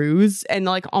multi-week ruse and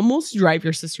like almost drive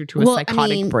your sister to a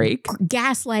psychotic break.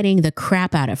 Gaslighting the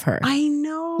crap out of her. I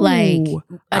know. Like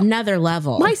another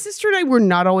level. My sister and I were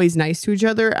not always nice to each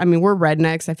other. I mean, we're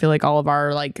rednecks. I feel like all of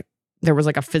our like there was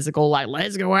like a physical like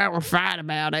let's go out and fight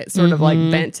about it sort of like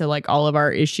bent to like all of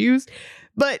our issues.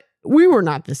 But we were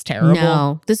not this terrible.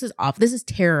 No, this is off. This is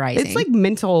terrorizing. It's like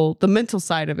the mental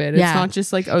side of it. It's not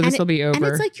just like, oh, this will be over. And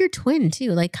it's like your twin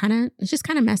too. Like it's just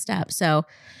kind of messed up. So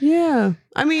yeah,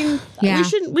 I mean,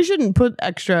 we shouldn't put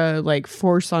extra like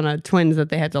force on a twins that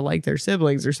they had to like their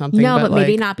siblings or something. No, but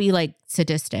maybe not be like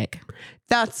sadistic.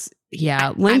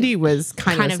 Lindy was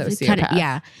kind of sociopath.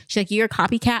 Yeah, she's like, you're a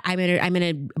copycat. I'm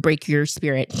gonna break your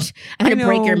spirit. I'm gonna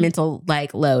break your mental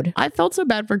like load. I felt so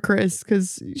bad for Chris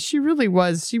because she really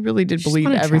did believe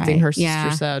everything her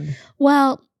sister said.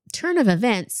 Well, turn of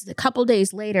events. A couple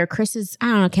days later, Chris is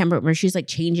I can't remember. She's like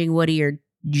changing Woody or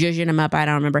zhuzhing him up. I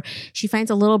don't remember. She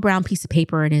finds a little brown piece of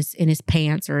paper in his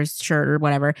pants or his shirt or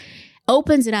whatever.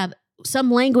 Opens it up.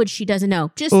 Some language she doesn't know.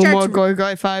 Just starts. Umo goi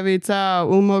goi 5 eats out.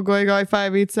 Umo goi goi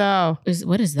 5 eats out.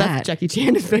 What is that? That's Jackie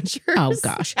Chan Adventures. Oh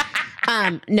gosh.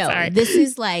 No, sorry. This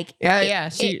is like.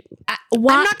 Yeah. I'm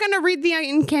not gonna read the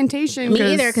incantation. Me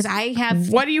either, because I have.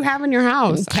 What do you have in your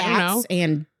house? Cats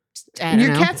and I don't Your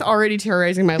know. cat's already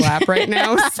terrorizing my lap right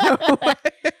now, so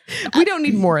we don't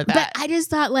need more of that. But I just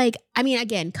thought like, I mean,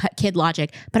 again, kid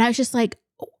logic, but I was just like,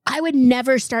 I would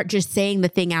never start just saying the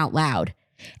thing out loud.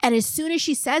 And as soon as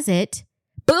she says it,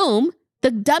 boom,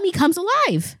 the dummy comes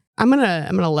alive. I'm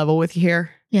gonna level with you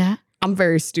here. Yeah. I'm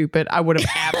very stupid. I would have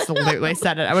absolutely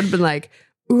said it. I would have been like,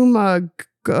 Uma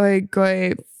goy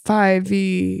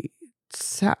 5e.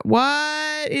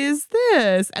 What is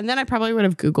this? And then I probably would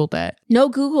have Googled it. No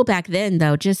Google back then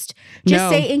though. Just No.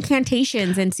 say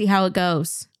incantations and see how it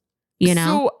goes. You know?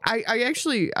 So I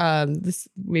actually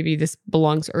this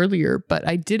belongs earlier, but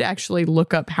I did actually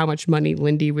look up how much money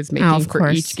Lindy was making for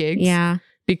each gig. Yeah.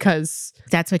 Because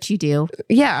that's what you do.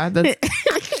 Yeah, that's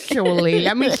actually.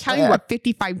 Let me tell you what,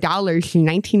 $55 in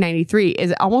 1993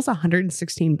 is almost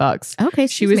 $116. Okay,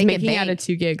 she was making out of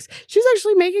 2 gigs. She was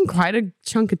actually making quite a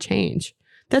chunk of change.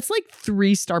 That's like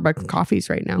 3 Starbucks coffees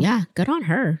right now. Yeah, good on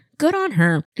her. Good on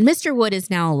her. And Mr. Wood is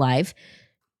now alive.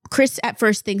 Chris at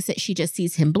first thinks that she just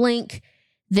sees him blink.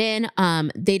 Then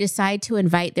they decide to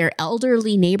invite their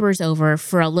elderly neighbors over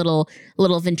for a little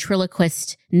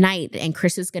ventriloquist night, and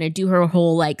Chris is going to do her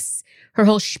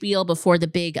whole spiel before the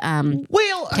big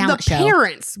the show.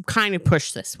 Parents kind of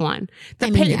push this one. The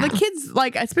kids,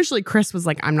 like, especially Chris was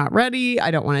like, I'm not ready.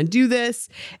 I don't want to do this.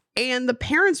 And the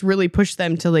parents really push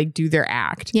them to like do their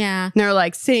act. Yeah. And they're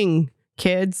like, sing,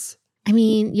 kids. I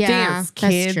mean, yeah, dance,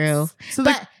 kids. That's true. So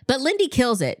but Lindy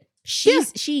kills it.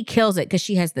 She kills it because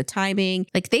she has the timing.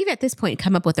 Like they've at this point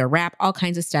come up with a rap, all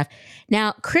kinds of stuff.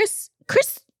 Now Chris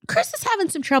is having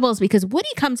some troubles because Woody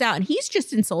comes out and he's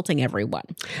just insulting everyone.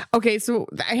 Okay, so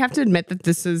I have to admit that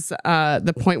this is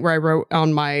the point where I wrote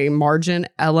on my margin,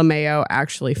 LMAO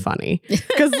actually funny.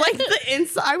 Because like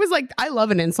I was like, I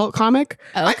love an insult comic.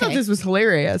 Okay. I thought this was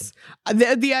hilarious.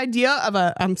 The idea of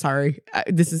I'm sorry,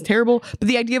 this is terrible, but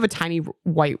the idea of a tiny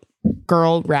white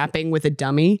girl rapping with a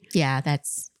dummy. Yeah,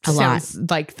 that's a lot.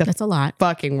 Like that's a lot.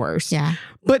 Fucking worst. Yeah.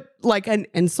 But like an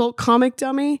insult comic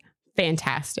dummy,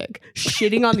 fantastic.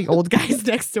 Shitting on the old guys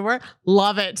next door,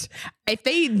 love it. If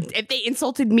they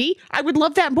insulted me, I would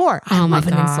love that more. I love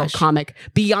an insult comic.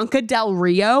 Bianca Del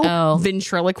Rio,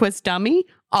 ventriloquist dummy.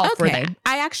 All for that.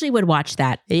 I actually would watch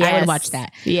that. Yes. I would watch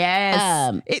that. Yes.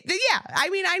 I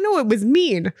mean, I know it was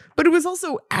mean, but it was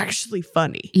also actually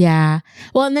funny. Yeah.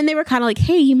 Well, and then they were kind of like,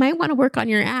 hey, you might want to work on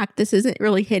your act. This isn't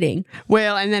really hitting.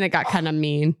 Well, and then it got kind of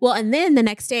mean. Well, and then the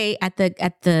next day at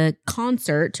the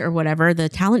concert or whatever, the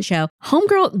talent show,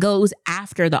 homegirl goes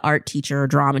after the art teacher or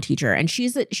drama teacher. And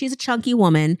she's a chunky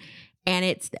woman. And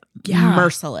it's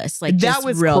merciless. Like that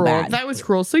was real cruel. bad. That was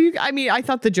cruel. So I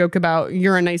thought the joke about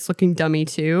you're a nice looking dummy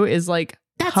too is like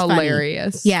that's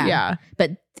hilarious. Funny. Yeah.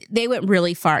 But they went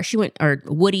really far.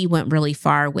 Woody went really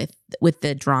far with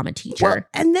the drama teacher. Well,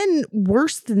 and then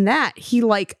worse than that, he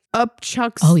like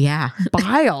upchucks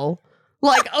bile.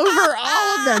 Like over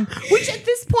all of them. Which at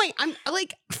this point, I'm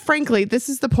like, frankly, this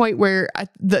is the point where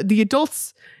the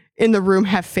adults in the room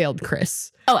have failed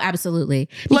Chris. Oh, absolutely.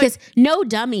 Because no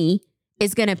dummy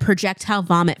is going to projectile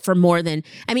vomit for more than,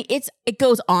 I mean, it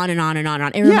goes on and on and on and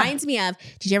on. It reminds me of,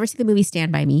 did you ever see the movie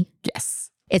Stand By Me?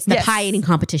 Yes. It's the pie eating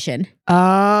competition.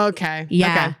 Oh, okay.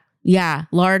 Yeah. Okay. Yeah.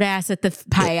 Lard ass at the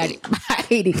pie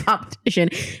eating competition.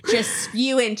 Just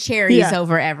spewing cherries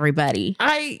over everybody.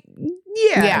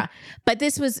 Yeah. But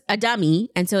this was a dummy.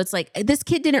 And so it's like, this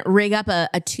kid didn't rig up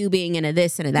a tubing and a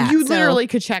this and a that. You literally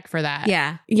could check for that.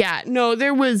 Yeah. Yeah. No,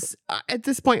 there was, at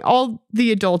this point, all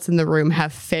the adults in the room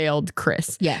have failed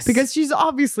Chris. Yes. Because she's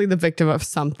obviously the victim of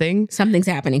something. Something's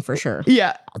happening for sure.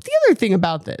 Yeah. The other thing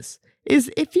about this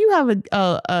is if you have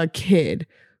a kid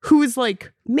who is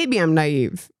like, maybe I'm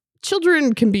naive.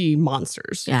 Children can be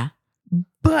monsters. Yeah.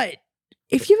 But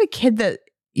if you have a kid that,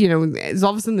 is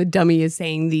all of a sudden the dummy is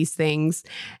saying these things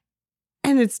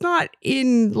and it's not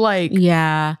in like,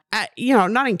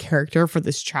 not in character for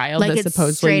this child like that it's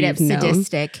supposedly straight up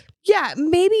sadistic. Yeah.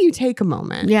 Maybe you take a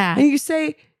moment. Yeah. And you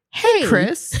say, hey,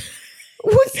 Chris,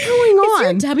 what's going on?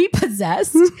 Is your dummy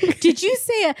possessed? Did you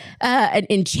say an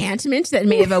enchantment that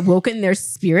may have awoken their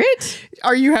spirit?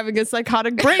 Are you having a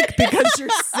psychotic break because your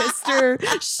sister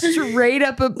straight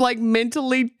up like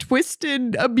mentally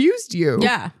twisted abused you?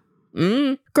 Yeah.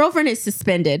 Girlfriend is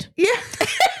suspended. Yeah.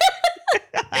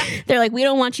 They're like, we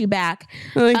don't want you back.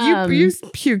 Like you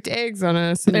puked eggs on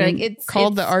us. And like, it's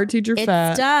called the art teacher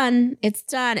fat. It's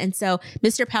done. And so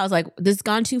Mr. Powell's like, this has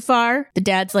gone too far. The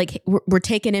dad's like, we're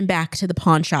taking him back to the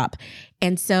pawn shop.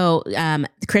 And so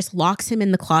Chris locks him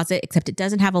in the closet, except it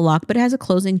doesn't have a lock, but it has a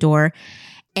closing door.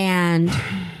 And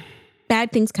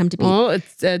bad things come to be. Well,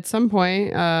 it's at some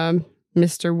point,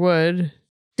 Mr. Wood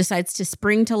decides to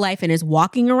spring to life and is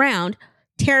walking around,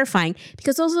 terrifying,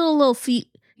 because those little feet,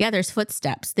 Yeah, there's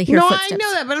footsteps. They hear No, footsteps. I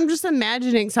know that, but I'm just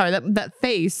imagining. Sorry, that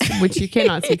face, which you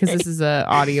cannot see because this is a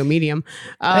audio medium,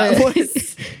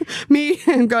 was me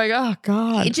going, "Oh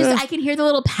God!" It just I can hear the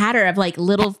little patter of like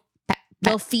little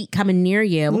feet coming near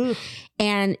you.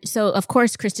 And so, of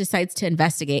course, Chris decides to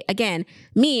investigate. Again,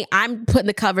 I'm putting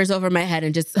the covers over my head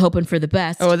and just hoping for the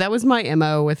best. Oh, that was my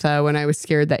MO with when I was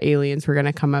scared that aliens were going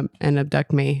to come up and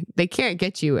abduct me. They can't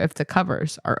get you if the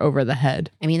covers are over the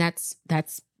head. I mean,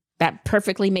 that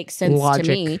perfectly makes sense to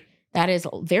me. That is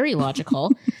very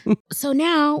logical. So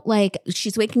now, like,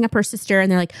 she's waking up her sister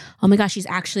and they're like, oh my gosh, she's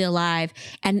actually alive.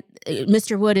 And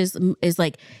Mr. Wood is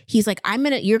like, he's like,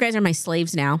 you guys are my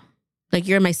slaves now. Like,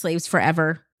 you're my slaves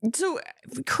forever. So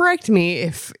correct me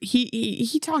if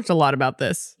he talked a lot about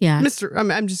this. Yeah.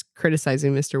 I'm just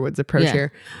criticizing Mr. Wood's approach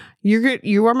here. You're good.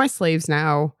 You are my slaves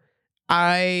now.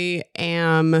 I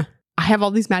have all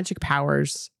these magic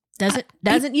powers.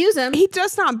 Doesn't use them. He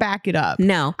does not back it up.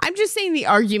 No. I'm just saying the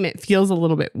argument feels a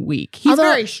little bit weak. He's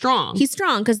very strong. He's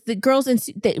strong because the girls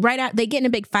they get in a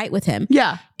big fight with him.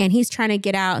 Yeah. And he's trying to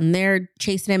get out and they're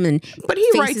chasing him. But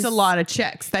he writes a lot of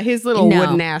checks that his little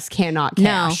wooden ass cannot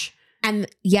cash. No. And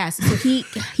yes, so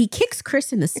he kicks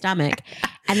Chris in the stomach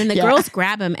and then the girls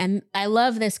grab him. And I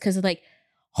love this because they're like,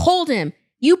 hold him.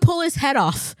 You pull his head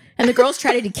off. And the girls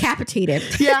try to decapitate him.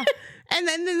 Yeah. And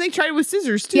then they tried with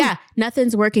scissors too. Yeah,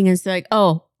 nothing's working. And it's like,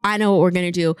 oh, I know what we're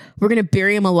going to do. We're going to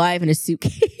bury him alive in a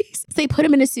suitcase. So they put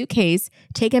him in a suitcase,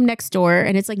 take him next door.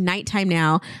 And it's like nighttime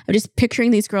now. I'm just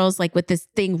picturing these girls like with this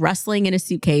thing rustling in a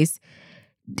suitcase,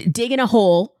 digging a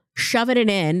hole, shoving it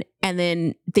in, and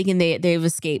then thinking they've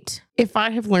escaped. If I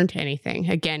have learned anything,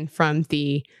 again, from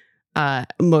the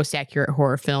most accurate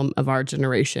horror film of our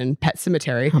generation, Pet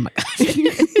Sematary. Oh my gosh.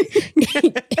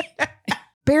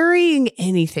 Burying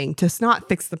anything does not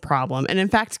fix the problem, and in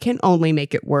fact can only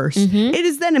make it worse. Mm-hmm. It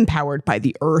is then empowered by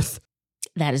the earth.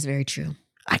 That is very true.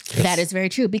 That is very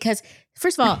true because,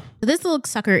 first of all, this little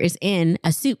sucker is in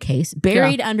a suitcase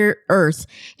buried under earth,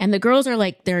 and the girls are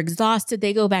like, they're exhausted.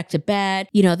 They go back to bed.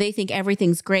 You know, they think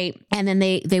everything's great, and then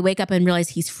they wake up and realize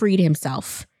he's freed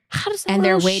himself. How does that and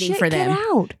they're waiting for them get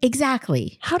out?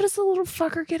 Exactly. How does the little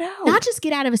fucker get out? Not just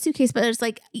get out of a suitcase, but it's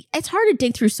like, it's hard to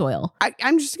dig through soil.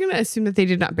 I'm just going to assume that they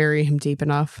did not bury him deep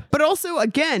enough. But also,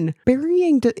 again,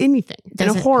 burying anything in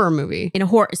a horror movie. In a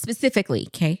horror, specifically,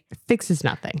 okay? Fixes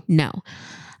nothing. No.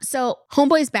 So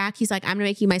homeboy's back. He's like, I'm going to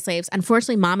make you my slaves.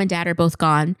 Unfortunately, mom and dad are both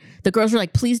gone. The girls are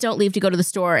like, please don't leave to go to the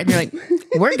store. And they're like,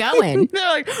 we're going. They're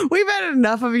like, we've had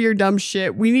enough of your dumb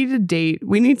shit. We need a date.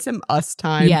 We need some us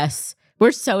time. Yes.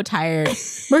 We're so tired.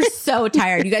 We're so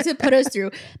tired. You guys have put us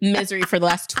through misery for the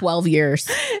last 12 years.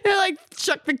 They're like,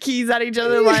 chuck the keys at each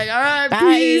other. Like, all right, bye.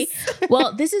 Peace.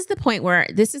 Well, this is the point where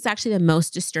this is actually the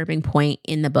most disturbing point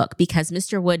in the book because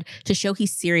Mr. Wood, to show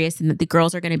he's serious and that the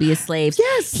girls are going to be his slaves,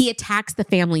 he attacks the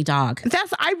family dog.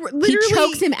 He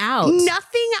chokes him out.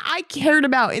 Nothing I cared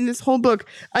about in this whole book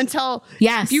until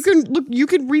you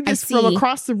can read this from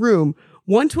across the room.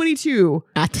 122.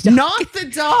 Not the dog. Not the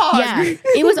dog. Yeah.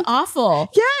 It was awful.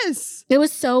 Yes. It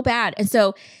was so bad. And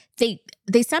so they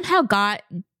somehow got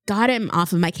him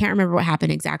off of him. I can't remember what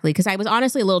happened exactly because I was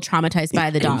honestly a little traumatized by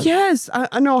the dog. Yes.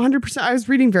 I know 100%. I was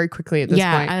reading very quickly at this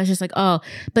point. I was just like, oh.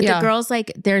 But the girls,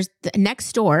 like, there's the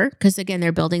next door because, again,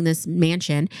 they're building this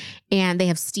mansion and they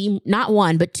have not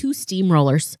one, but 2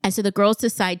 steamrollers. And so the girls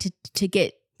decide to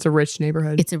get. It's a rich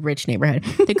neighborhood. It's a rich neighborhood.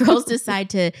 The girls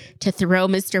decide to throw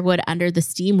Mr. Wood under the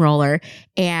steamroller,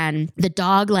 and the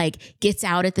dog like gets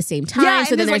out at the same time. Yeah,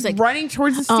 so then there's like running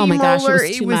towards the steamroller. Oh my gosh, it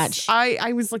was too much.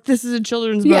 I was like, this is a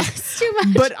children's book. Yes, too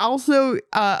much. But also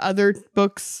other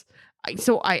books.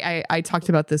 So I talked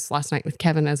about this last night with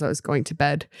Kevin as I was going to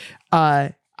bed.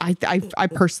 I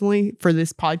personally, for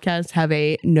this podcast, have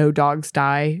a no dogs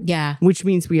die. Yeah. Which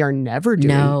means we are never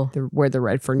doing where the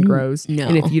red fern grows. No.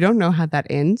 And if you don't know how that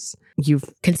ends, you've...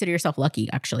 Consider yourself lucky,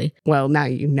 actually. Well, now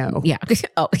you know. Yeah.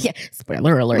 Oh, yeah.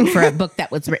 Spoiler alert for a book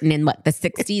that was written in, what, the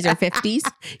 60s or 50s?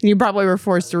 You probably were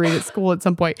forced to read at school at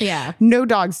some point. Yeah. No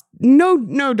dogs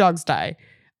die.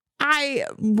 I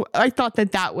thought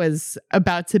that was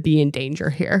about to be in danger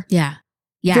here. Yeah.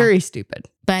 Yeah. Very stupid.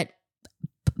 But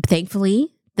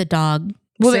thankfully... the dog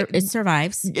it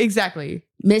survives. Exactly.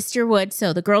 Mr. Wood.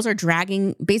 So the girls are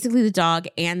dragging basically the dog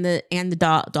and the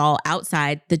doll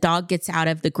outside. The dog gets out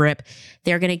of the grip.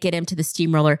 They're going to get him to the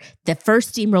steamroller. The first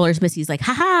steamroller is missing. He's like,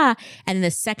 ha ha. And then the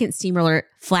second steamroller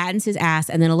flattens his ass.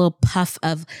 And then a little puff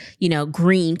of,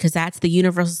 green, because that's the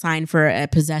universal sign for a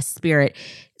possessed spirit.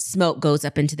 Smoke goes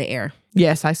up into the air.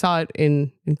 Yes, I saw it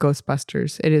in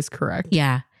Ghostbusters. It is correct.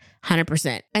 Yeah,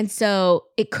 100%. And so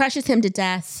it crushes him to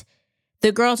death.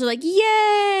 The girls are like,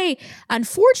 yay!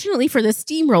 Unfortunately for the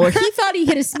steamroller, he thought he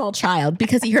hit a small child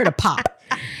because he heard a pop.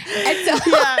 And so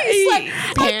he's like,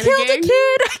 I killed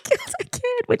a kid,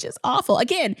 which is awful.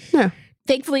 Again,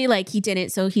 thankfully, like he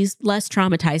didn't, so he's less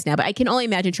traumatized now. But I can only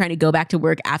imagine trying to go back to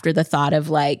work after the thought of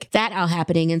like that all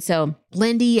happening. And so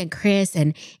Lindy and Chris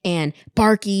and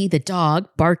Barky, the dog,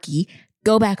 Barky,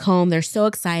 go back home. They're so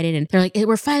excited and they're like,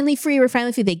 we're finally free. We're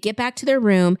finally free. They get back to their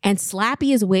room and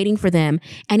Slappy is waiting for them.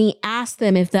 And he asks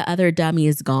them if the other dummy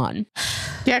is gone.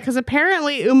 Yeah, because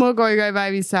apparently Umo Goigai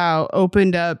Vaibisao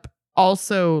opened up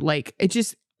also, like, it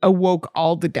just awoke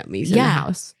all the dummies in the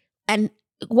house. And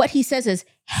what he says is,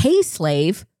 hey,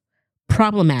 slave,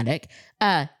 problematic.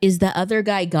 Is the other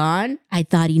guy gone? I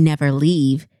thought he'd never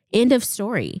leave. End of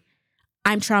story.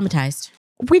 I'm traumatized.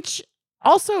 Which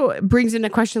also brings into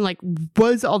question, like,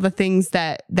 was all the things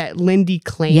that Lindy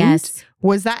claimed,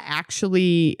 was that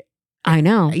actually... I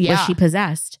know. Yeah. Was she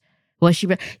possessed? Was she...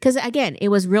 Because, again, it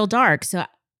was real dark. So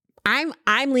I'm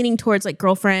leaning towards, like,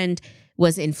 girlfriend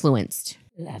was influenced.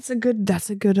 That's a good,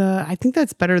 I think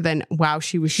that's better than, wow,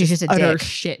 she's just a utter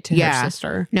shit to her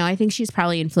sister. No, I think she's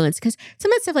probably influenced because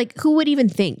some of that stuff, like, who would even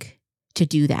think to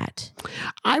do that?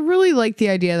 I really like the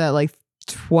idea that, like,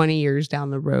 20 years down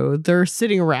the road, they're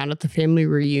sitting around at the family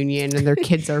reunion and their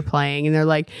kids are playing and they're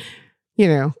like, you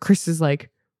know, Chris is like,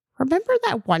 remember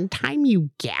that one time you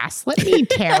gaslit me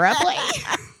terribly?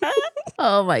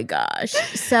 Oh my gosh.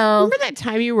 So remember that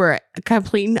time you were a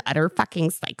complete and utter fucking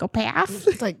psychopath?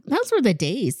 It's like, those were the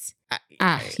days.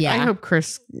 Yeah. I hope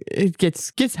Chris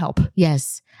gets help.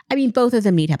 Yes. I mean, both of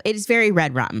them need help. It is very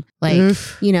red rum. Like,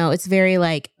 you know, it's very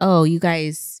like, oh, you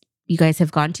guys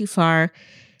have gone too far.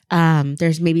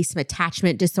 There's maybe some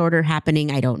attachment disorder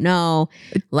happening. I don't know.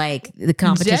 Like the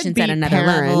competition's at another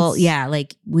level. Yeah.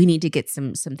 Like we need to get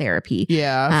some therapy.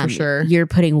 Yeah, for sure. You're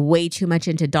putting way too much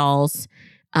into dolls.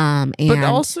 But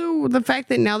also the fact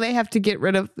that now they have to get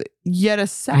rid of yet a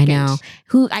second. I know.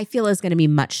 Who I feel is going to be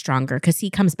much stronger because he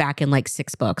comes back in like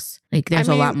 6 books. Like there's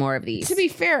a lot more of these. To be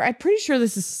fair, I'm pretty sure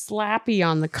this is Slappy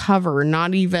on the cover,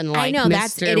 not even like I know it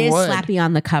is Slappy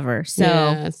on the cover. So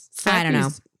I don't know.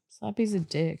 Slappy's a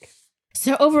dick.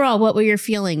 So overall, what were your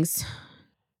feelings?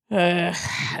 Yeah,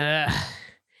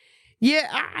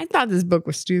 I thought this book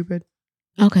was stupid.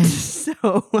 Okay. So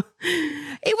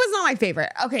it was not my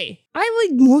favorite. Okay. I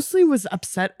like mostly was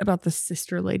upset about the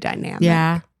sisterly dynamic.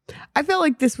 Yeah. I felt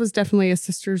like this was definitely a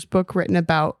sister's book written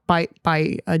about by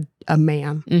a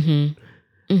man.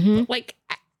 Mm-hmm. Mm-hmm. Like,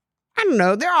 I don't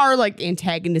know. There are like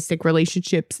antagonistic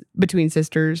relationships between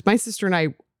sisters. My sister and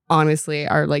I honestly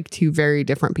are like two very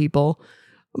different people,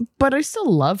 but I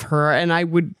still love her and I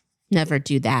would never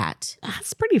do that.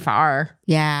 That's pretty far.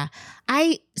 Yeah.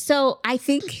 I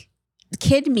think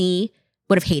kid me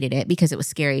would have hated it because it was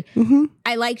scary. Mm-hmm.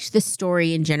 I liked the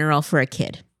story in general for a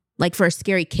kid. Like for a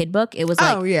scary kid book, it was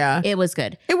like, oh, yeah. It was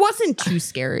good. It wasn't too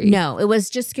scary. No, it was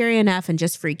just scary enough and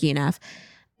just freaky enough.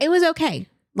 It was okay.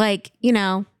 Like, you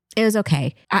know, it was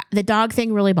okay. The dog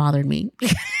thing really bothered me.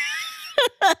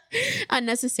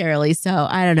 Unnecessarily. So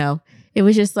I don't know. It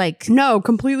was just like. No,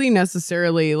 completely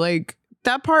necessarily. Like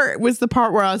that part was the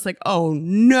part where I was like, oh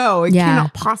no, it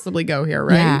cannot possibly go here,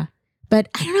 right? Yeah. But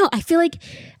I don't know. I feel like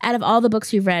out of all the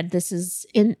books we've read, this is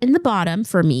in the bottom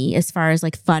for me as far as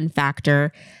like fun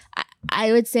factor.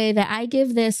 I would say that I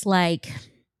give this like,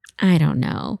 I don't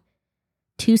know,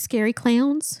 2 scary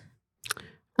clowns.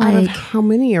 Out of how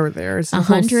many are there? Is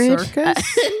 100?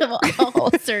 Circus? A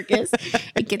whole circus.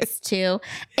 It gets 2.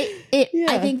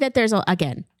 I think that there's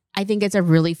I think it's a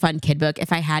really fun kid book.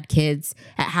 If I had kids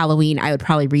at Halloween, I would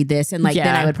probably read this. And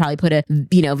then I would probably put a,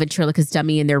 ventriloquist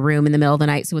dummy in their room in the middle of the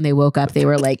night. So when they woke up, they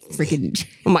were like freaking.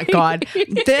 Oh my God.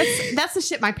 That's the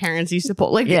shit my parents used to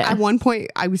pull. Like at one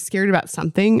point I was scared about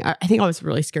something. I think I was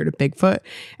really scared of Bigfoot.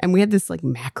 And we had this like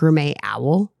macrame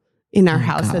owl in our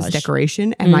house as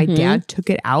decoration. And my dad took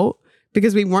it out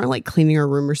because we weren't like cleaning our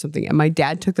room or something. And my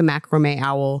dad took the macrame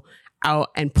owl out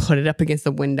and put it up against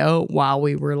the window while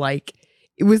we were like,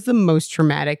 it was the most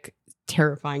traumatic,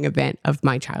 terrifying event of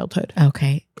my childhood.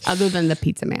 Okay. Other than the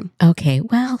pizza man. Okay.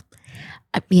 Well,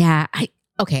 yeah. I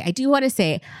do want to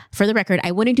say, for the record,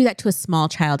 I wouldn't do that to a small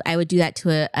child. I would do that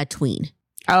to a tween.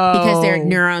 Oh. Because their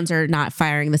neurons are not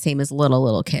firing the same as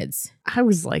little kids. I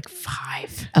was like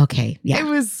 5. Okay. Yeah. It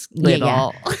was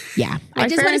little. Yeah. I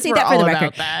just want to say that for the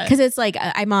record. Because it's like,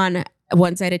 I'm on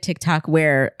one side of TikTok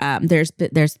where there's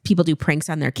people do pranks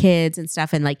on their kids and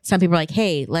stuff. And like some people are like,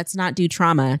 hey, let's not do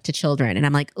trauma to children. And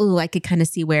I'm like, oh, I could kind of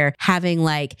see where having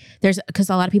like, because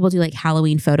a lot of people do like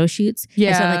Halloween photo shoots. Yeah.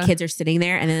 And so the kids are sitting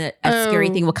there and then a scary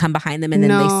thing will come behind them and then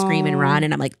they scream and run.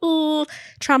 And I'm like, oh,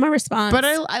 trauma response. But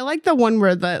I like the one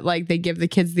where they give the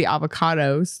kids the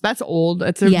avocados. That's old.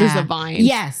 There's a Vine.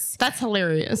 Yes. That's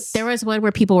hilarious. There was one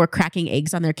where people were cracking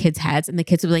eggs on their kids' heads and the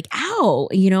kids would be like, ow,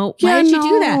 why did you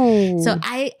do that? So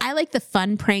I like the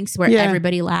fun pranks where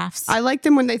everybody laughs. I like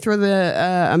them when they throw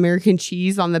the American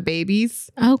cheese on the babies.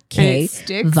 Okay. And it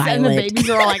sticks. Violent. And the babies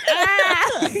are all like, ah.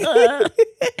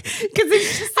 Because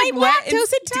it's just like I'm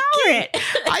lactose intolerant.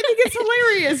 I think it's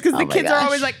hilarious because the kids are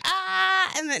always like,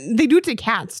 ah. And then they do it to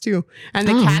cats too. And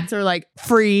the cats are like,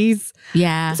 freeze.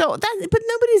 Yeah. So but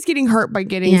nobody's getting hurt by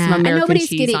getting some American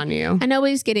cheese on you. And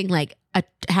nobody's getting like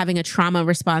having a trauma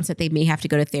response that they may have to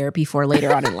go to therapy for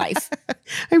later on in life.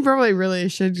 I probably really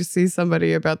should just see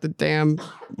somebody about the damn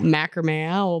macrame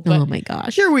owl. But oh my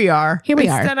gosh. Here we are.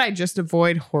 Instead, I just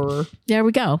avoid horror. There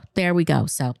we go.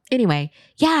 So anyway,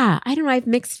 yeah, I don't know. I have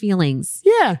mixed feelings.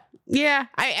 Yeah. Yeah.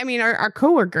 I mean, our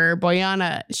coworker,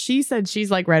 Boyana, she said she's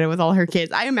like read it with all her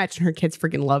kids. I imagine her kids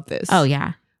freaking love this. Oh,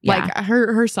 yeah. Like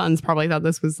her sons probably thought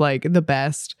this was like the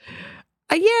best.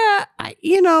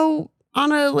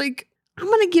 On a like, I'm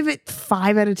going to give it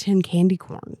 5 out of 10 candy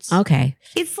corns. Okay.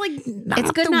 It's like,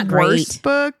 it's good, the not worst great.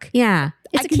 book. Yeah.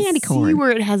 It's a candy corn. See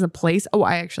where it has a place. Oh,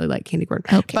 I actually like candy corn.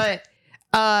 Okay.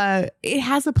 But it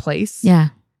has a place. Yeah.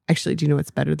 Actually, do you know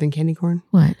what's better than candy corn?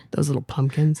 What? Those little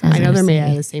pumpkins. I know they're made out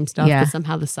of the same stuff, Yeah. but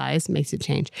somehow the size makes it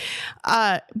change.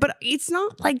 But it's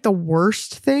not like the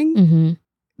worst thing. Mm-hmm.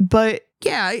 But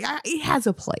yeah, it has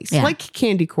a place. Yeah. Like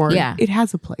candy corn. Yeah. It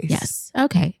has a place. Yes.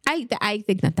 Okay. I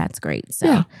think that's great.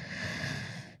 So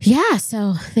yeah.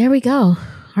 So there we go.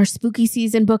 Our spooky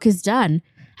season book is done.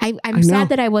 I'm sad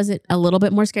that I wasn't a little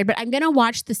bit more scared, but I'm going to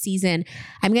watch the season.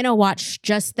 I'm going to watch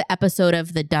just the episode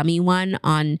of the dummy one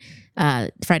on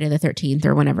Friday the 13th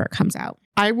or whenever it comes out.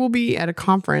 I will be at a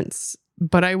conference,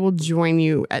 but I will join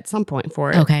you at some point for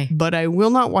it. Okay. But I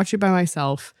will not watch it by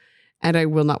myself and I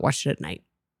will not watch it at night.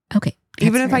 Okay.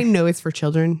 Even if I know it's for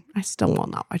children, I still will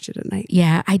not watch it at night.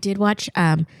 Yeah. I did watch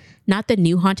not the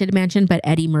new Haunted Mansion, but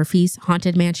Eddie Murphy's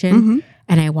Haunted Mansion. Mm-hmm.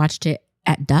 And I watched it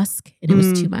at dusk and it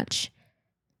was too much.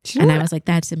 And I was like,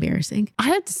 that's embarrassing. I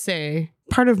had to say,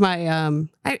 part of my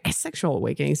sexual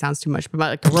awakening sounds too much, but my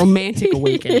like romantic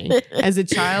awakening as a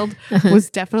child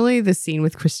was definitely the scene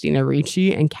with Christina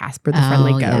Ricci and Casper the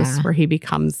Friendly Ghost, where he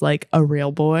becomes like a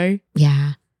real boy.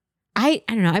 Yeah. I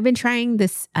don't know. I've been trying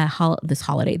this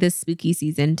this spooky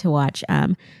season to watch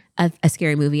a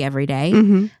scary movie every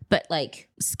day, but like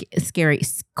scary,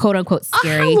 quote unquote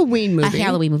scary, a Halloween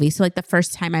movie. So like the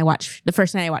first night I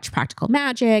watched Practical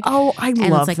Magic. Oh, I love that.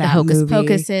 And it's like the Hocus movie.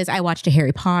 Pocuses. I watched a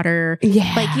Harry Potter.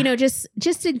 Yeah, like just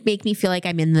to make me feel like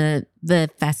I'm in the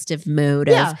festive mood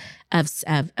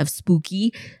of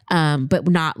spooky, but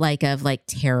not like of like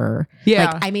terror.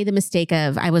 Yeah, like I made the mistake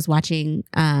of I was watching.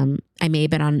 I may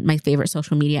have been on my favorite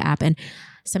social media app and.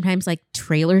 Sometimes like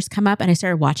trailers come up and I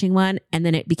started watching one and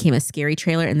then it became a scary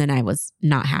trailer and then I was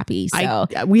not happy. So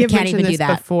we have mentioned this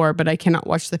before, but I cannot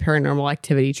watch the Paranormal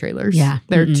Activity trailers. Yeah.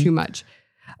 They're too much.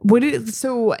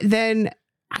 So then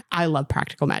I love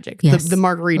Practical Magic. Yes. The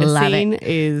margarita scene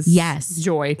is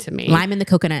joy to me. Lime in the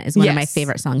Coconut is one of my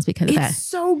favorite songs because of that. It's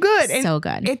so good. So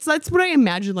good. That's what I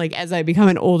imagine like as I become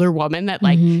an older woman that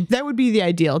like that would be the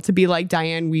ideal to be like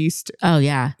Diane Wiest. Oh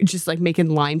yeah. Just like making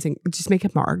lines and just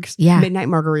making margs. Yeah. Midnight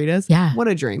margaritas. Yeah. What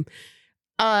a dream.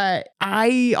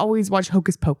 I always watch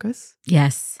Hocus Pocus.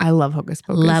 Yes. I love Hocus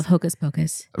Pocus. Love Hocus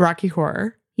Pocus. Rocky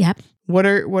Horror. Yep. What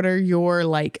are your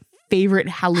like favorite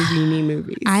Halloween-y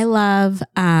movies? I love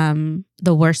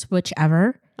The Worst Witch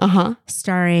Ever.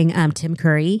 Starring Tim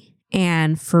Curry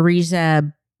and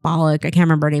Fariza Balak. I can't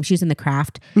remember her name. She's in The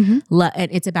Craft. And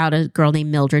it's about a girl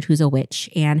named Mildred who's a witch.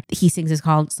 And he sings this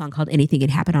song called Anything Can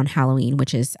Happen on Halloween,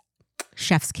 which is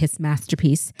chef's kiss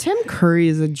masterpiece. Tim Curry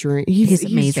is a dream. He's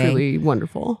amazing. He's truly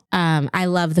wonderful. I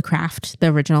love The Craft, the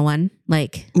original one.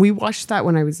 Like we watched that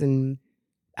when I was in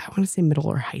I want to say middle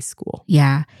or high school.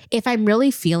 Yeah. If I'm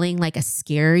really feeling like a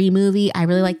scary movie, I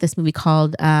really like this movie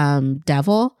called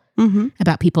Devil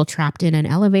about people trapped in an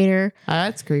elevator.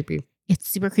 That's creepy. It's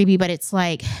super creepy, but it's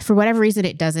like for whatever reason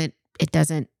it doesn't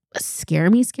scare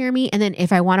me. And then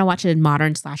if I want to watch a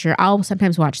modern slasher, I'll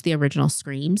sometimes watch the original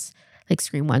Screams, like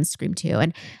Scream 1, Scream 2.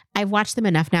 And I've watched them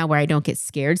enough now where I don't get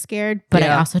scared, but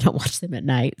I also don't watch them at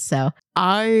night. So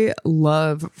I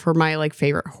love, for my like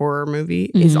favorite horror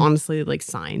movie is honestly like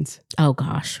Signs. Oh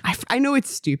gosh. I know it's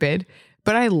stupid,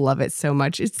 but I love it so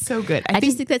much. It's so good. I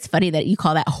just think that's funny that you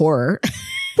call that horror.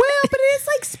 Well, but it is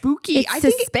like spooky. It's I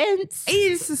suspense. think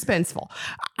it is suspenseful.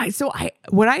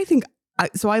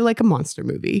 I like a monster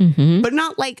movie, but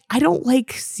not like, I don't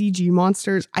like CG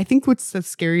monsters. I think what's the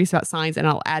scariest about Signs, and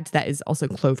I'll add to that, is also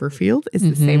Cloverfield is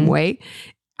the same way.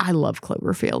 I love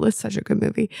Cloverfield. It's such a good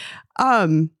movie.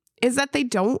 Is that they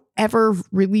don't ever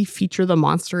really feature the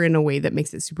monster in a way that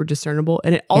makes it super discernible.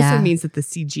 And it also means that the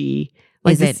CG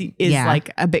is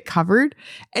like a bit covered.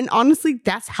 And honestly,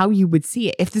 that's how you would see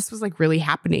it if this was like really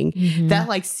happening. That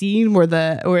like scene where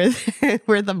the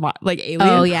like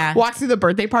alien walks through the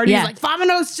birthday party, is like,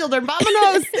 "Vamonos, children,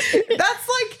 vamonos."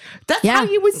 That's how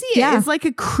you would see it. It's like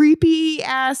a creepy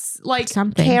ass like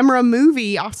camera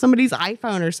movie off somebody's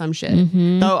iPhone or some shit.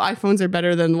 Though iPhones are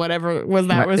better than whatever was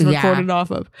recorded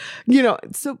off of.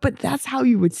 So but that's how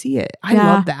you would see it. I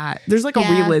love that. There's like a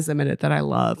realism in it that I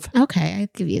love. Okay, I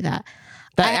give you that.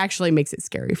 That actually makes it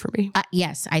scary for me.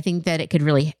 Yes, I think that it could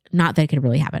really, not that it could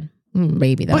really happen.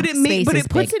 Maybe though. But it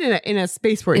puts it in a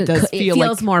space where it feels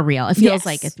like, more real. It feels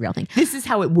like it's a real thing. This is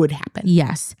how it would happen.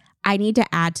 Yes. I need to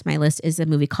add to my list is a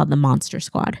movie called The Monster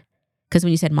Squad. Because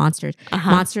when you said monsters,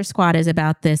 Monster Squad is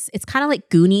about this. It's kind of like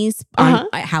Goonies on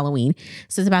Halloween.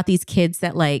 So it's about these kids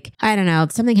that like, I don't know,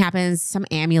 something happens, some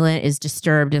amulet is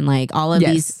disturbed, and like all of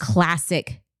these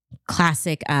classic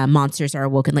monsters are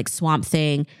awoken, like Swamp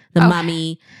Thing, the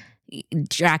Mummy,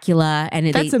 Dracula,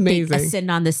 and that's they amazing.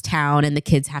 ascend on this town and the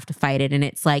kids have to fight it. And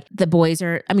it's like the boys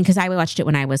are, because I watched it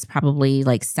when I was probably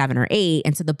like 7 or 8.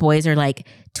 And so the boys are like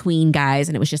tween guys.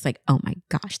 And it was just like, oh my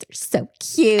gosh, they're so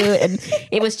cute. And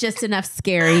it was just enough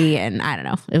scary. And I don't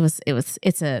know.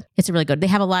 It's a really good. They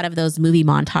have a lot of those movie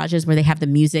montages where they have the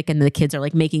music and the kids are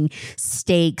like making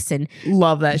steaks and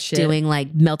love that shit. Doing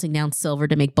like melting down silver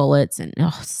to make bullets. And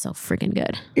so freaking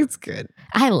good. It's good.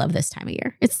 I love this time of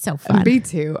year. It's so fun. Me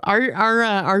too.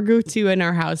 Our go-to in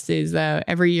our house is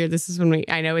every year. This is when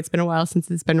I know it's been a while since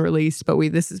it's been released, but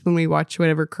this is when we watch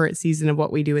whatever current season of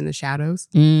What We Do in the Shadows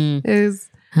is,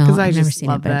 because I just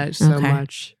love that so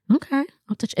much. Okay,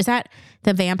 is that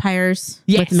the vampires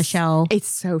with Michelle? It's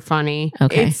so funny.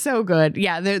 Okay, it's so good.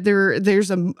 Yeah, there's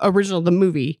a original. The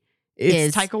movie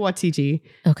is Taika Waititi.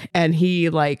 Okay, and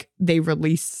they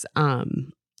release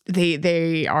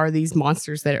They are these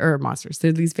monsters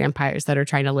They're these vampires that are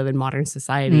trying to live in modern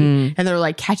society, and they're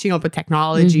like catching up with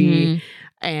technology,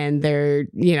 and they're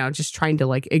just trying to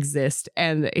like exist,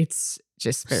 and it's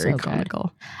just very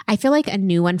comical. I feel like a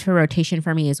new one for rotation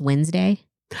for me is Wednesday.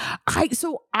 I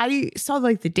saw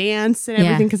like the dance and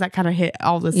everything because that kind of hit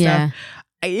all the stuff.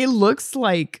 It looks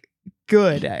like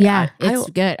good. It's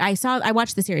good. I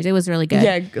watched the series. It was really good.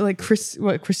 Yeah, like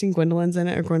Christine Gwendolyn's in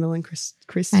it, or Gwendolyn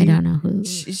Christie. I don't know who.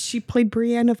 She played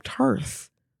Brienne of Tarth.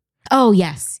 Oh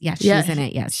yes, she's in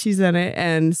it. Yes, she's in it,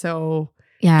 and so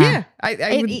I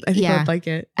think I'd like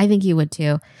it. I think you would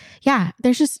too. Yeah,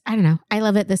 there's just I don't know. I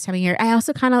love it this time of year. I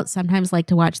also kind of sometimes like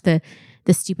to watch the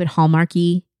stupid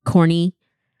Hallmarky, corny,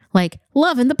 like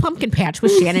Love in the Pumpkin Patch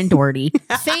with Shannon Doherty.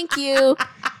 Thank you.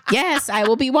 Yes, I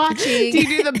will be watching. Do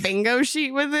you do the bingo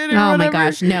sheet with it? Oh my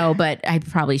gosh, no, but I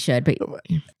probably should. But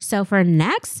so for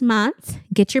next month,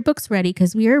 get your books ready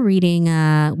because we are reading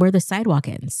Where the Sidewalk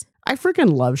Ends. I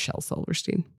freaking love Shel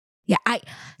Silverstein. Yeah, I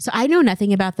know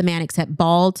nothing about the man except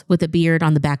bald with a beard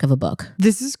on the back of a book.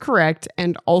 This is correct,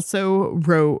 and also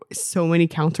wrote so many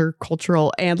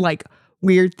countercultural and like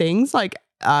weird things. Like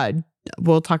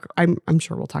we'll talk. I'm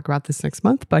sure we'll talk about this next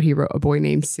month. But he wrote A Boy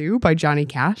Named Sue by Johnny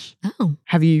Cash. Oh,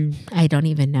 have you? I don't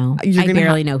even know. I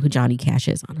barely know who Johnny Cash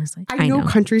is. Honestly, I know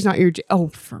country's not your.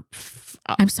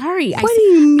 I'm sorry. What do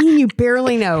you mean you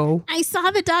barely know? I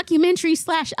saw the documentary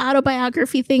 /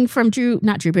 autobiography thing from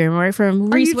not Drew Barrymore,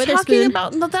 from Reese Witherspoon. Are you talking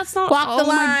about? No, that's not. Walk the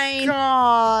Line. Oh my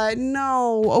God,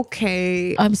 no.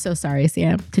 Okay. I'm so sorry,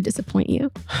 Sam, to disappoint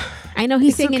you. I know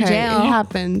he sang in jail. It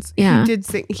happens. Yeah. He did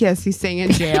sing. Yes, he sang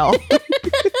in jail.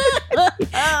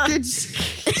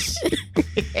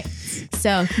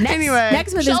 So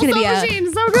next month is going to be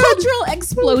a so cultural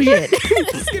explosion.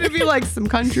 It's going to be like some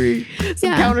country,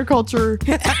 some counterculture.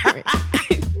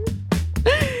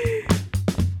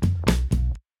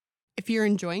 If you're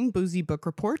enjoying Boozy Book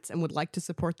Reports and would like to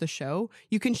support the show,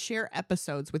 you can share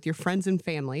episodes with your friends and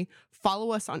family, follow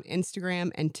us on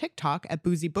Instagram and TikTok at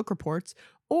Boozy Book Reports,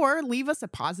 or leave us a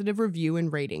positive review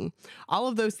and rating. All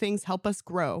of those things help us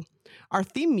grow. Our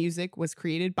theme music was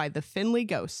created by the Finley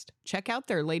Ghost. Check out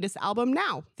their latest album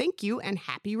now. Thank you and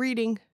happy reading.